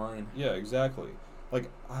people in line. Yeah, exactly. Like,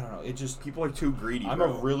 I don't know. It just... People are too greedy, I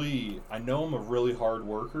know I'm a really hard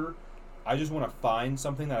worker. I just want to find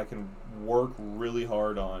something that I can work really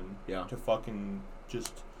hard on to fucking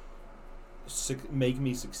just make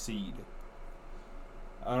me succeed.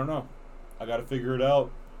 I don't know. I got to figure it out.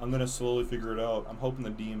 I'm gonna slowly figure it out. I'm hoping the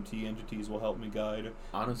DMT entities will help me guide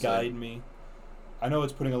me. I know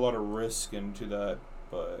it's putting a lot of risk into that,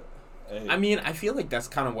 but hey. I mean, I feel like that's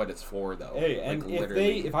kind of what it's for, though. Hey, and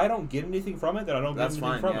if I don't get anything from it, then I don't get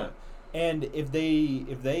anything from it. And if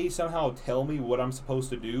they somehow tell me what I'm supposed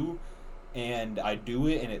to do, and I do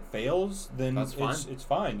it and it fails, then it's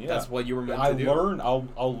fine. Yeah, that's what you were meant to do.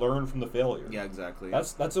 I'll learn from the failure. Yeah, exactly.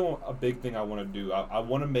 That's a big thing I want to do. I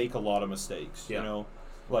want to make a lot of mistakes. Yeah. You know,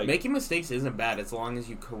 like making mistakes isn't bad as long as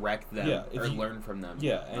you correct them or learn from them.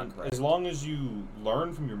 Yeah, and as long as you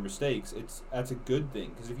learn from your mistakes, that's a good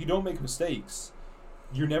thing. Because if you don't make mistakes,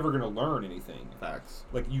 you're never gonna learn anything. Facts.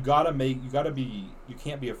 Like you can't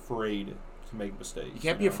be afraid to make mistakes. You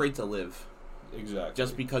can't be afraid to live. Exactly.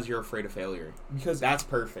 Just because you're afraid of failure. Because that's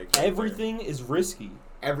perfect. Everything is risky.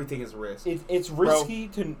 Everything is risk. It's risky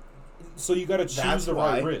so you got to choose the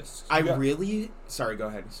right risks. Sorry, go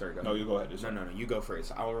ahead. No, you go ahead. No, you go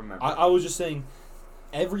first. I'll remember. I was just saying,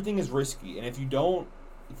 everything is risky, and if you're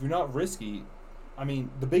not risky, I mean,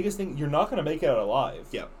 the biggest thing, you're not going to make it out alive.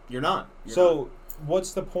 Yeah, you're not.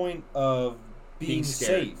 What's the point of being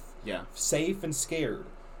safe? Yeah, safe and scared.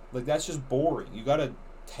 Like that's just boring. You got to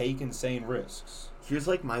take insane risks. Here's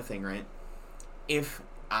like my thing, right? If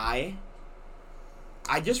I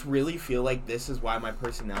just really feel like this is why my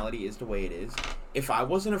personality is the way it is. If I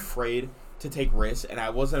wasn't afraid to take risks and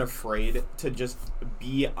I wasn't afraid to just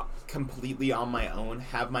be completely on my own,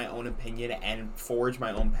 have my own opinion and forge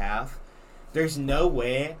my own path, there's no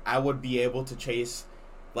way I would be able to chase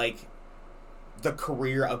like the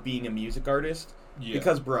career of being a music artist. Yeah.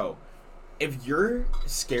 Because bro, if you're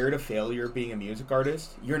scared of failure being a music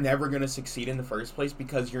artist, you're never going to succeed in the first place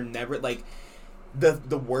because you're never, like,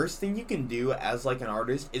 the worst thing you can do as, like, an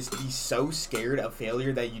artist is to be so scared of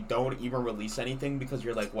failure that you don't even release anything because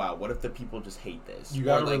you're like, wow, what if the people just hate this? You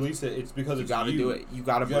got to release it. It's because you got to do it. You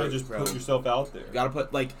got to just put yourself out there. You got to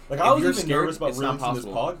put, like I was even nervous about releasing this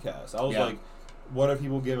podcast. I was like, what if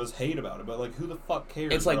people give us hate about it? But, like, who the fuck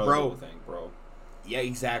cares? It's like, bro. Yeah,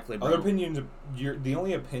 exactly, bro. Other opinions, the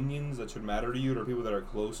only opinions that should matter to you are people that are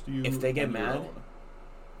close to you. If they get mad,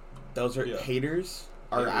 those are haters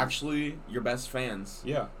are actually your best fans.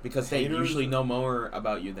 Yeah. Because they usually know more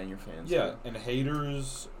about you than your fans. Yeah, and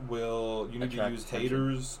haters you need to use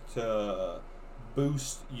haters to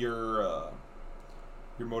boost your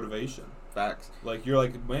motivation. Facts. Like, you're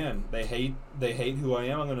like, man, they hate who I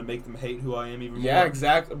am, I'm going to make them hate who I am even more. Yeah,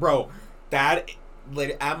 exactly. Bro,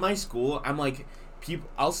 like, at my school, I'm like,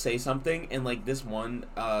 I'll say something, and, like, this one,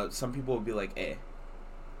 some people will be like, hey,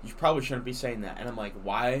 you probably shouldn't be saying that. And I'm like,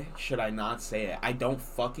 why should I not say it? I don't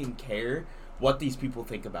fucking care what these people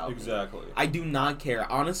think about me. Exactly. I do not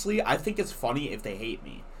care. Honestly, I think it's funny if they hate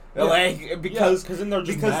me. Yeah. Like, because then they're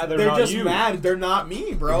just mad they're mad they're not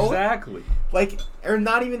me, bro. Exactly. Like, or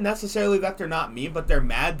not even necessarily that they're not me, but they're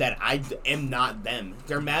mad that I am not them.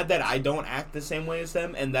 They're mad that I don't act the same way as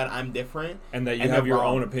them and that I'm different. And that you have your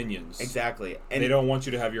own opinions. Exactly. And they don't want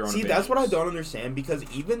you to have your own opinions. See, that's what I don't understand, because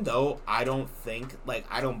even though I don't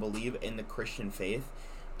believe in the Christian faith,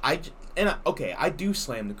 I do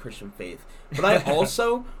slam the Christian faith, but I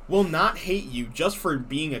also will not hate you just for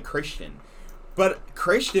being a Christian. But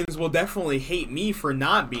Christians will definitely hate me for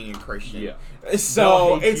not being a Christian. Yeah.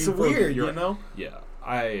 So it's weird, you know? Yeah.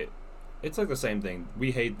 It's like the same thing.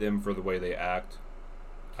 We hate them for the way they act,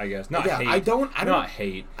 I guess. Not hate. I don't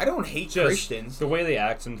hate. I don't hate just Christians. The way they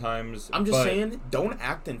act sometimes. I'm just saying, don't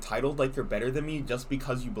act entitled like you're better than me just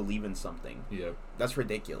because you believe in something. Yeah. That's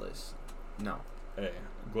ridiculous. No. Hey,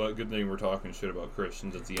 good thing we're talking shit about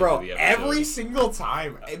Christians at the end Bro, of the episode. every single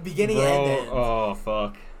time. Beginning and end. Oh,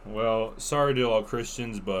 fuck. Well, sorry to all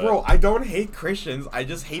Christians, but... Bro, I don't hate Christians. I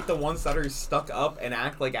just hate the ones that are stuck up and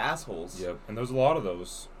act like assholes. Yep, and there's a lot of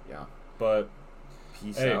those. Yeah. But...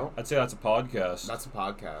 Peace out. I'd say that's a podcast. That's a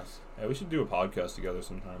podcast. Hey, we should do a podcast together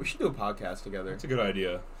sometime. We should do a podcast together. That's a good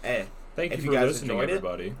idea. Hey, thank you for listening,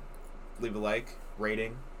 everybody. Leave a like,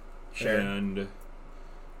 rating, share. And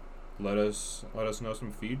let us know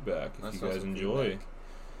some feedback if you guys enjoy.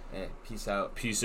 Hey, peace out. Peace